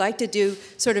people would like to do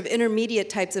sort of intermediate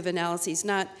types of analyses,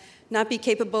 not be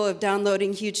capable of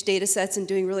downloading huge data sets and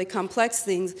doing really complex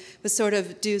things, but sort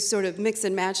of do sort of mix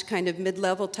and match kind of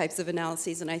mid-level types of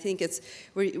analyses. And I think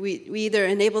we either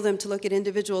enable them to look at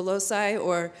individual loci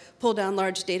or pull down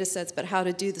large data sets, but how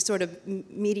to do the sort of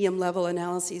medium-level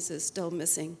analyses is still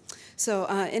missing. So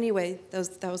anyway,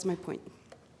 that was my point.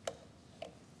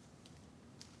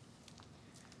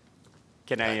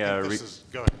 Can I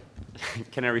go ahead.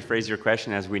 Can I rephrase your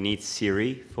question as we need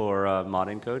Siri for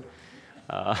modENCODE?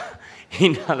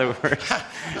 In other words,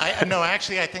 no,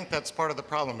 actually, I think that's part of the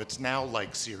problem. It's now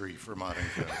like Siri for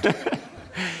modENCODE.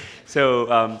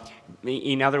 So,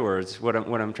 in other words, what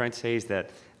I'm trying to say is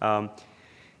that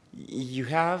you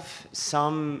have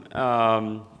some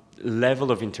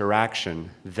level of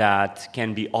interaction that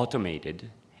can be automated,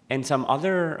 and some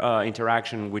other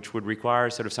interaction which would require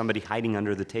sort of somebody hiding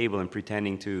under the table and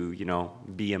pretending to,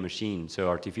 be a machine, so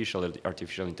artificial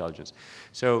intelligence.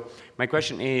 So my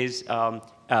question is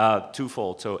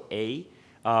twofold. So A,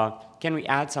 can we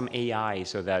add some AI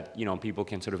so that, people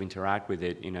can sort of interact with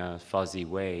it in a fuzzy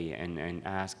way and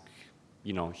ask,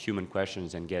 human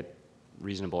questions and get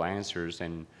reasonable answers,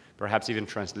 and perhaps even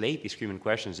translate these human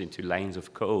questions into lines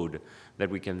of code that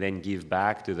we can then give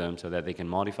back to them so that they can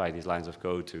modify these lines of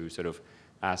code to sort of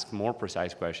ask more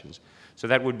precise questions. So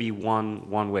that would be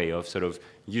one way of sort of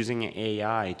using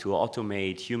AI to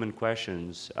automate human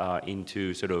questions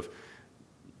into sort of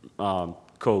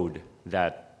code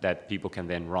that people can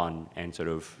then run and sort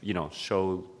of,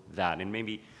 show that, and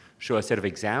maybe show a set of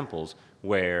examples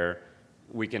where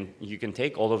you can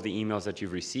take all of the emails that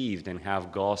you've received and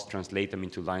have Gauss translate them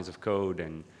into lines of code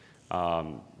and,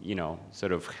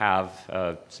 sort of have,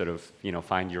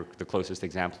 find the closest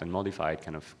example and modify it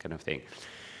kind of thing.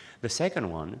 The second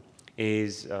one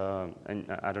is, and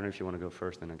I don't know if you want to go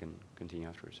first, then I can continue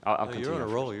afterwards. I'll continue You're on a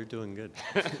afterwards. roll. You're doing good.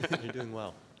 You're doing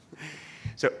well.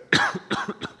 So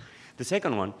the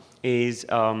second one is,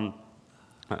 go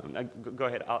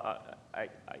ahead. I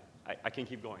can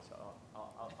keep going, so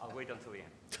I'll wait until the end.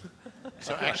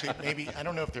 So actually, maybe, I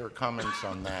don't know if there are comments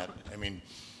on that. I mean,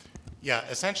 yeah,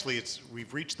 essentially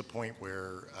we've reached the point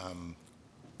where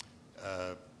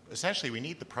essentially we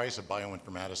need the price of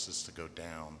bioinformaticists to go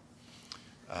down.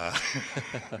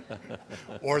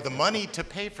 Or the money to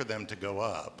pay for them to go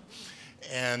up.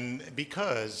 And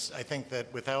because I think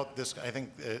that without this, I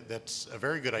think that's a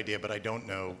very good idea, but I don't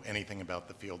know anything about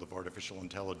the field of artificial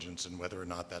intelligence and whether or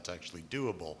not that's actually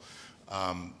doable.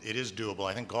 It is doable.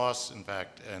 I think Gauss, in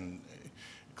fact, and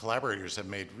collaborators have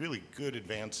made really good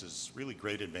advances, really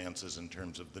great advances in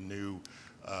terms of the new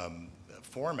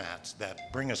formats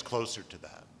that bring us closer to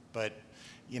that. But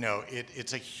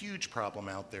it's a huge problem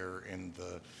out there in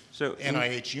the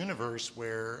NIH universe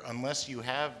where unless you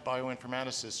have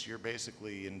bioinformaticists, you're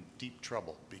basically in deep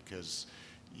trouble because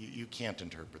you can't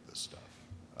interpret this stuff.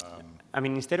 I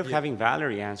mean, instead of having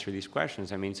Valerie answer these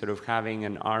questions, I mean, sort of having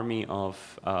an army of,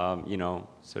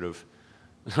 sort of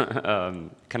kind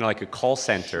of like a call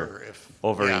center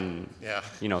in,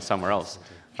 somewhere else.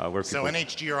 Where so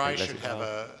NHGRI should have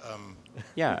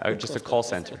a... just a call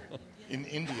center. In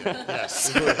India,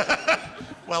 yes.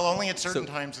 Well, only at certain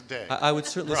times of day. I would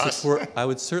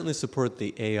certainly support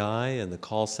the AI and the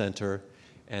call center,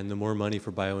 and the more money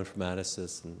for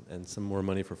bioinformaticists and some more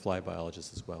money for fly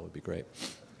biologists as well would be great.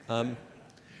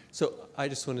 So I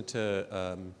just wanted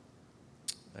to,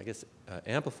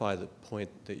 amplify the point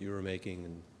that you were making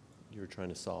and you were trying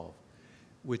to solve,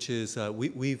 which is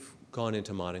we've gone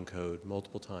into modENCODE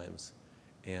multiple times,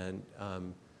 and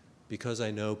because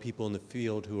I know people in the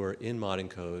field who are in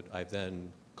modENCODE, I've then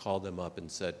called them up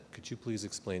and said, could you please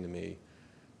explain to me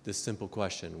this simple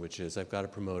question, which is, I've got a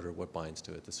promoter, what binds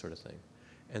to it, this sort of thing.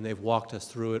 And they've walked us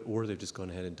through it, or they've just gone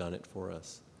ahead and done it for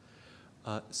us.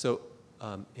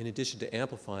 In addition to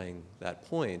amplifying that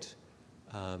point,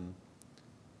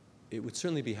 it would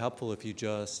certainly be helpful if you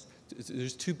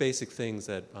there's two basic things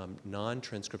that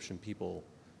non-transcription people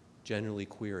generally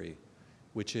query,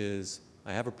 which is,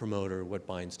 I have a promoter, what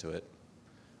binds to it?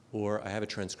 Or I have a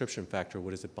transcription factor, what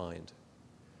does it bind?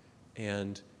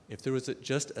 And if there was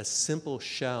just a simple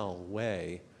shell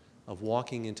way of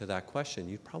walking into that question,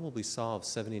 you'd probably solve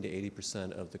 70 to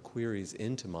 80% of the queries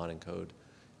into modENCODE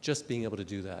just being able to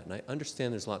do that. And I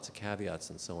understand there's lots of caveats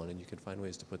and so on, and you can find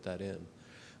ways to put that in.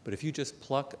 But if you just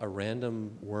pluck a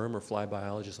random worm or fly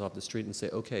biologist off the street and say,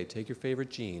 okay, take your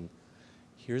favorite gene,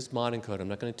 here's modENCODE, I'm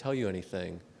not going to tell you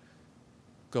anything,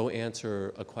 go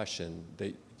answer a question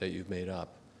that you've made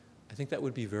up, I think that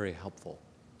would be very helpful,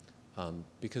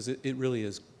 because it really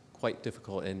is quite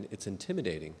difficult and it's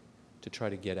intimidating to try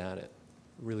to get at it.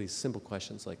 Really simple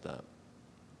questions like that.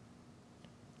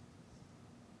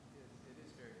 It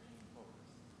is very gene focused.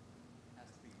 It has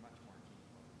to be much more gene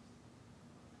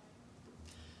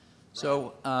focused.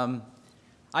 So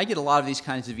I get a lot of these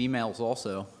kinds of emails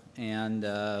also, and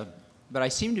but I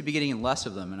seem to be getting less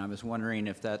of them, and I was wondering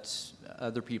if that's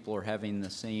other people are having the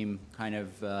same kind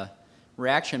of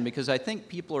reaction, because I think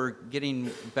people are getting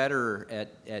better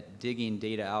at digging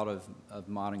data out of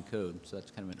modENCODE. So that's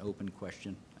kind of an open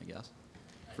question, I guess,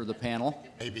 for the panel.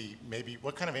 Maybe,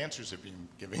 what kind of answers have you been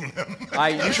giving them? I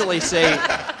usually say,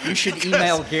 you should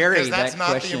email Gary that question. That's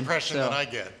not the impression that I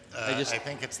get. I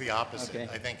think it's the opposite. Okay.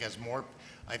 I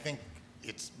think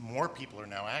it's more people are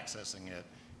now accessing it,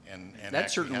 and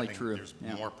that's certainly true. There's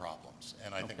more problems,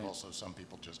 and I think also some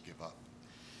people just give up.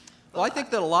 Well, I think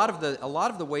that a lot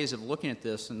of the ways of looking at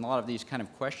this and a lot of these kind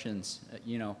of questions,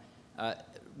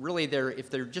 really if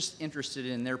they're just interested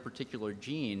in their particular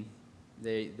gene,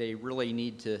 they really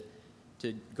need to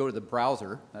go to the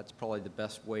browser. That's probably the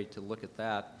best way to look at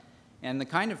that. And the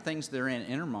kind of things that are in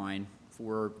Intermine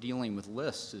for dealing with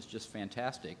lists is just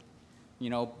fantastic. You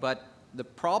know, but the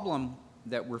problem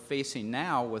that we're facing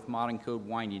now with modENCODE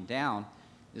winding down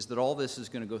is that all this is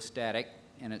going to go static,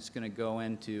 and it's going to go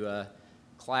into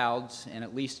clouds, and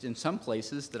at least in some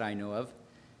places that I know of,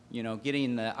 you know,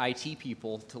 getting the IT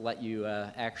people to let you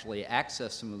actually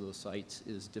access some of those sites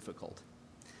is difficult.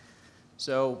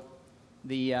 So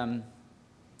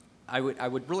I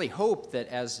would really hope that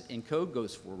as ENCODE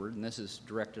goes forward, and this is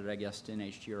directed, I guess, to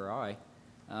NHGRI,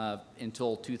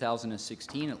 until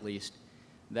 2016 at least,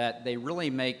 that they really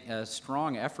make a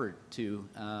strong effort to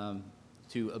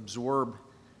absorb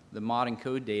the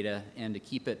modENCODE data and to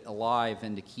keep it alive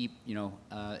and to keep, you know,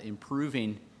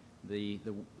 improving the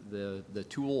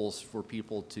tools for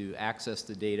people to access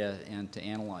the data and to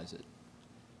analyze it.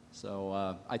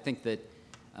 So I think that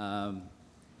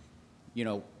you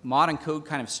know, modENCODE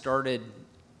kind of started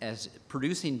as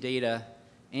producing data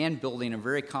and building a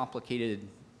very complicated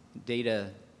data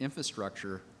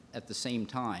infrastructure at the same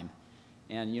time.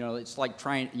 And, you know, it's like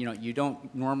trying, you know, you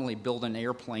don't normally build an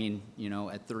airplane, you know,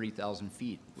 at 30,000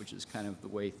 feet, which is kind of the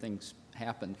way things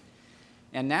happened.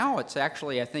 And now it's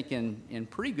actually, I think, in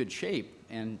pretty good shape,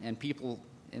 and people,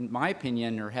 in my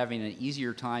opinion, are having an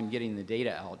easier time getting the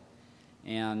data out.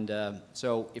 And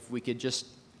so if we could just,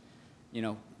 you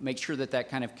know, make sure that that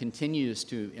kind of continues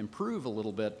to improve a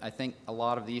little bit, I think a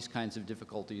lot of these kinds of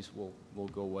difficulties will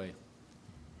go away.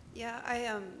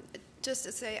 Yeah, just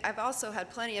to say, I've also had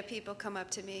plenty of people come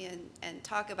up to me and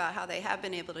talk about how they have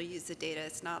been able to use the data.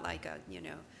 It's not like a, you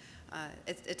know,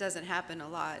 it doesn't happen a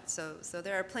lot. So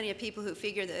there are plenty of people who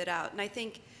figured it out. And I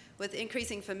think with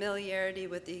increasing familiarity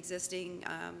with the existing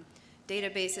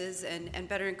databases and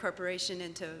better incorporation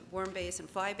into worm-base and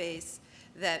fly-base,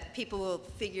 that people will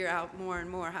figure out more and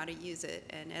more how to use it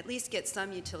and at least get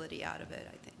some utility out of it,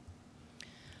 I think.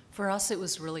 For us, it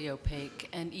was really opaque,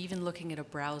 and even looking at a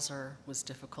browser was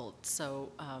difficult. So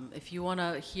if you want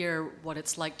to hear what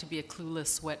it's like to be a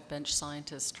clueless wet bench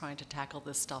scientist trying to tackle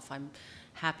this stuff, I'm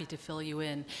happy to fill you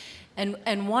in.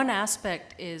 And one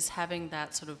aspect is having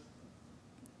that sort of,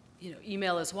 you know,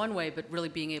 email is one way, but really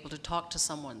being able to talk to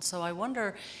someone. So I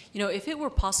wonder, you know, if it were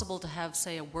possible to have,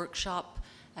 say, a workshop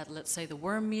at, let's say, the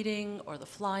worm meeting or the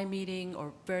fly meeting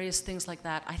or various things like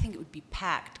that, I think it would be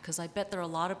packed, because I bet there are a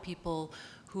lot of people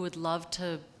who would love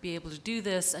to be able to do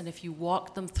this, and if you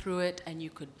walked them through it and you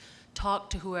could talk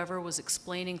to whoever was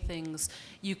explaining things,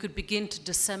 you could begin to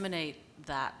disseminate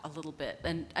that a little bit.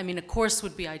 And I mean, a course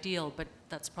would be ideal, but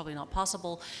that's probably not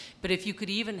possible. But if you could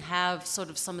even have sort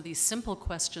of some of these simple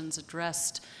questions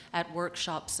addressed at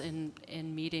workshops in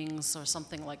meetings or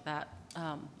something like that,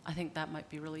 I think that might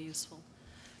be really useful.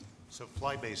 So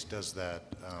Flybase does that,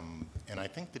 and I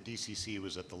think the DCC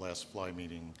was at the last Fly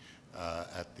meeting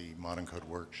at the modENCODE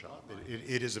workshop.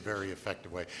 It is a very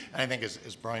effective way. And I think,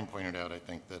 as Brian pointed out, I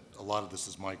think that a lot of this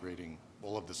is migrating,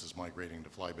 all of this is migrating to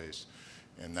Flybase,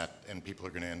 and people are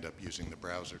going to end up using the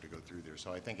browser to go through there.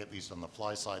 So I think at least on the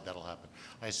Fly side, that'll happen.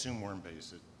 I assume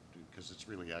worm-base, because it's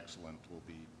really excellent, will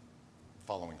be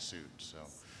following suit. So,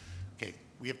 okay,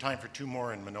 we have time for two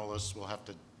more, and Manolis will have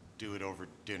to do it over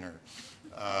dinner.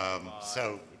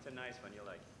 So it's a nice one, you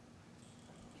like.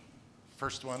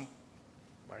 First one.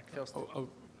 Mark, first.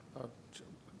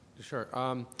 Sure.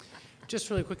 Just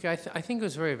really quickly, I think it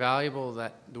was very valuable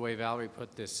that the way Valerie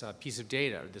put this piece of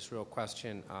data, this real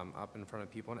question, up in front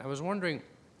of people. And I was wondering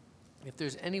if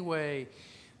there's any way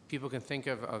people can think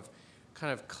of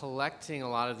kind of collecting a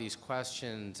lot of these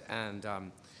questions and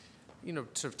you know,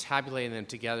 sort of tabulating them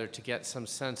together to get some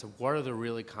sense of what are the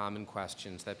really common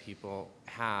questions that people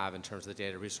have in terms of the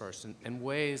data resource, and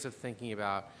ways of thinking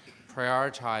about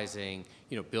prioritizing,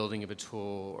 you know, building of a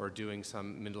tool or doing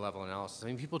some mid-level analysis. I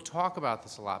mean, people talk about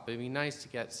this a lot, but it'd be nice to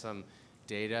get some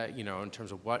data, you know, in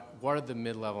terms of what are the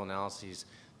mid-level analyses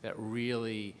that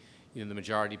really, you know, the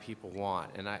majority of people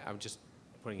want. And I'm just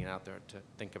putting it out there to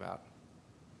think about.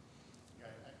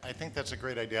 I think that's a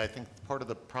great idea. I think part of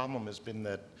the problem has been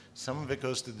that some of it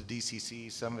goes to the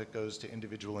DCC, some of it goes to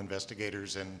individual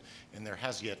investigators, and there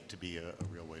has yet to be a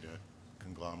real way to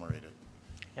conglomerate it.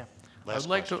 Yeah. Last I would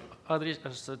like question. to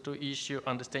address to issue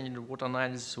understanding what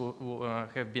analyses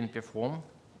have been performed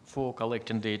for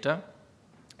collecting data,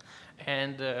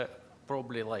 and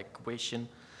probably like question,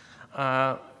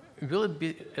 will it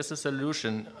be as a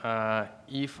solution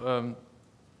if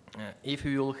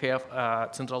we will have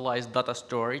centralized data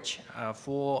storage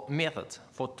for methods,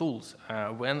 for tools,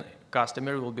 when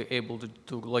customer will be able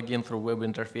to log in through web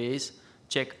interface,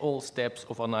 check all steps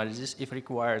of analysis. If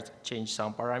required, change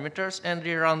some parameters and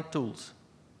rerun tools.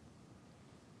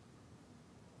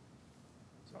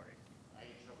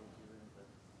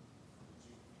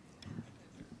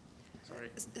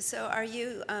 So are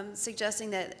you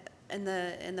suggesting that in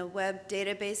the web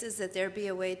databases that there be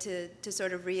a way to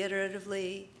sort of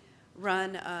reiteratively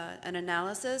run an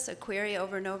analysis, a query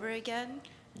over and over again?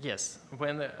 Yes,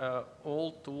 when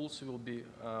all tools will be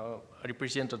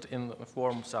represented in the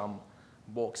form some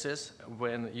boxes,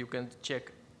 when you can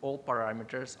check all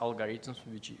parameters, algorithms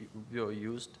which were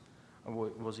used,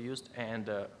 and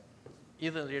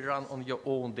either rerun on your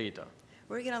own data.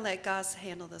 We're going to let Gus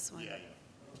handle this one. Yeah.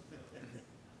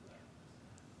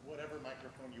 Whatever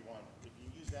microphone you want. If you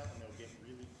use that one, they'll get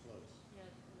really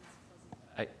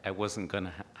close. I wasn't going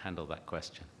to handle that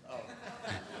question. Oh.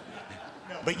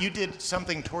 No, but you did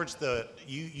something towards the,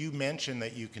 you mentioned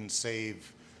that you can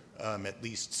save at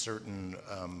least certain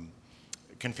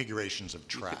configurations of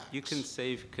tracks. You can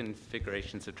save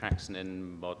configurations of tracks, and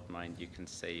in ModMind you can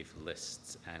save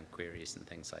lists and queries and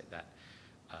things like that.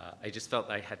 I just felt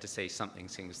I had to say something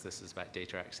since this is about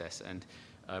data access, and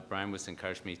Brian was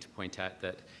encouraged me to point out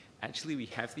that actually we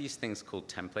have these things called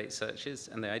template searches,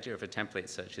 and the idea of a template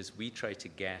search is we try to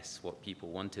guess what people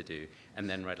want to do and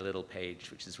then write a little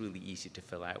page which is really easy to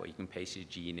fill out where you can paste your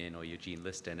gene in or your gene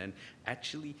list in, and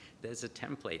actually there's a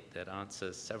template that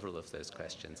answers several of those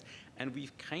questions. And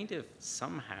we've kind of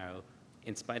somehow,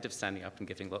 in spite of standing up and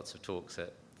giving lots of talks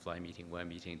at Fly Meeting, Worm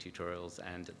Meeting, tutorials,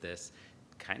 and at this,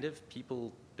 kind of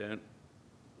people don't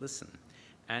listen.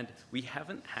 And we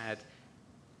haven't had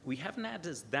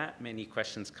as that many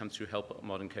questions come through Help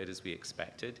modENCODE as we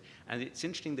expected. And it's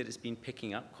interesting that it's been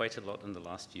picking up quite a lot in the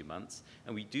last few months.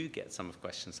 And we do get some of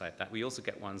questions like that. We also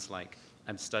get ones like,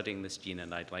 I'm studying this gene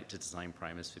and I'd like to design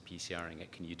primers for PCRing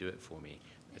it. Can you do it for me?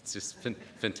 It's just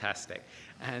fantastic.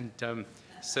 And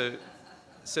so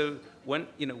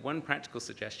one practical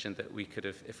suggestion that we could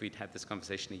have, if we'd had this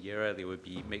conversation a year earlier, would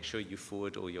be make sure you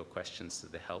forward all your questions to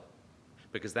the Help,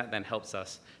 because that then helps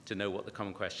us to know what the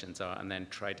common questions are and then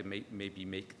try to maybe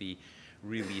make the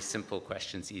really simple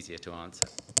questions easier to answer.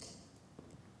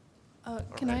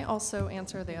 Can I also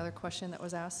answer the other question that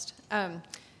was asked?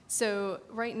 So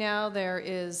right now there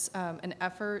is an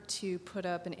effort to put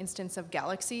up an instance of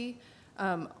Galaxy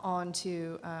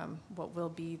onto what will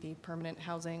be the permanent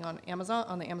housing on Amazon,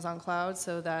 on the Amazon cloud,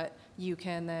 so that you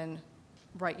can then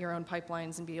write your own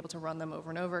pipelines and be able to run them over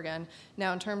and over again.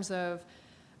 Now in terms of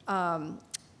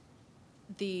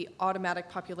the automatic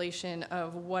population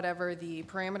of whatever the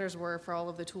parameters were for all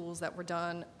of the tools that were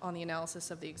done on the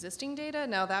analysis of the existing data.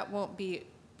 Now that won't be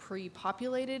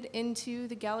pre-populated into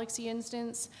the Galaxy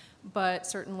instance, but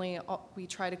certainly we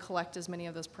try to collect as many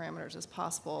of those parameters as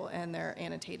possible, and they're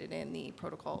annotated in the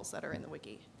protocols that are in the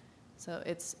wiki. So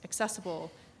it's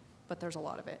accessible, but there's a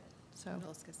lot of it. So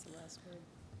gets the last word.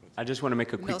 I just want to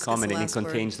make a quick comment, and it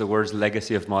contains the words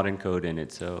legacy of modENCODE in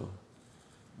it, so.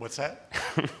 What's that?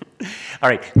 All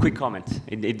right, quick comment.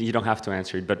 You don't have to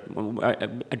answer it,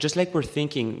 but just like we're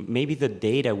thinking, maybe the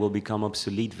data will become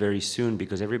obsolete very soon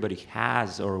because everybody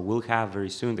has or will have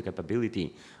very soon the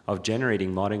capability of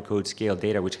generating modENCODE scale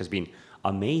data, which has been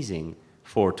amazing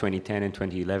for 2010 and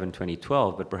 2011,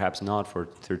 2012, but perhaps not for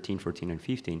 13, 14, and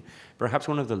 15. Perhaps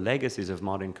one of the legacies of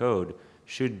modENCODE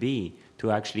should be to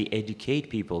actually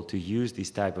educate people to use this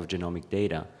type of genomic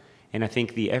data. And I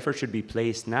think the effort should be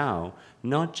placed now,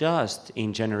 not just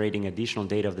in generating additional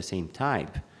data of the same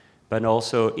type, but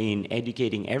also in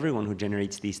educating everyone who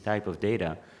generates this type of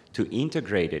data to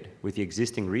integrate it with the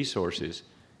existing resources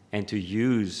and to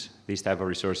use these type of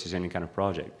resources in any kind of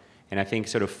project. And I think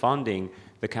sort of funding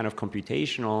the kind of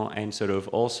computational and sort of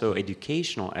also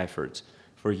educational efforts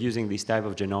for using these type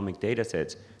of genomic data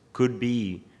sets could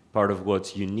be part of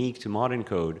what's unique to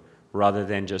modENCODE, rather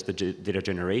than just the data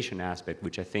generation aspect,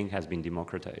 which I think has been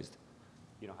democratized.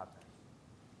 You don't have to.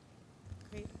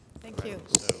 Great, thank you.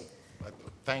 So,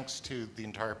 thanks to the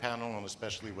entire panel and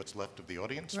especially what's left of the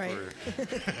audience for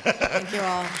thank you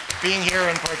all. Being here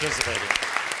and participating.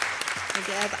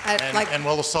 And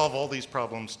we'll solve all these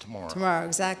problems tomorrow. Tomorrow,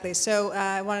 exactly. So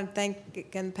I want to thank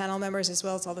again the panel members as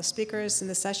well as all the speakers in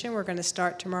the session. We're going to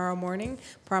start tomorrow morning,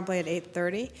 promptly at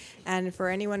 8:30. And for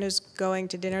anyone who's going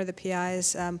to dinner, the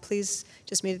PIs, please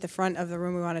just meet at the front of the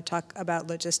room. We want to talk about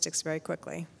logistics very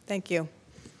quickly. Thank you.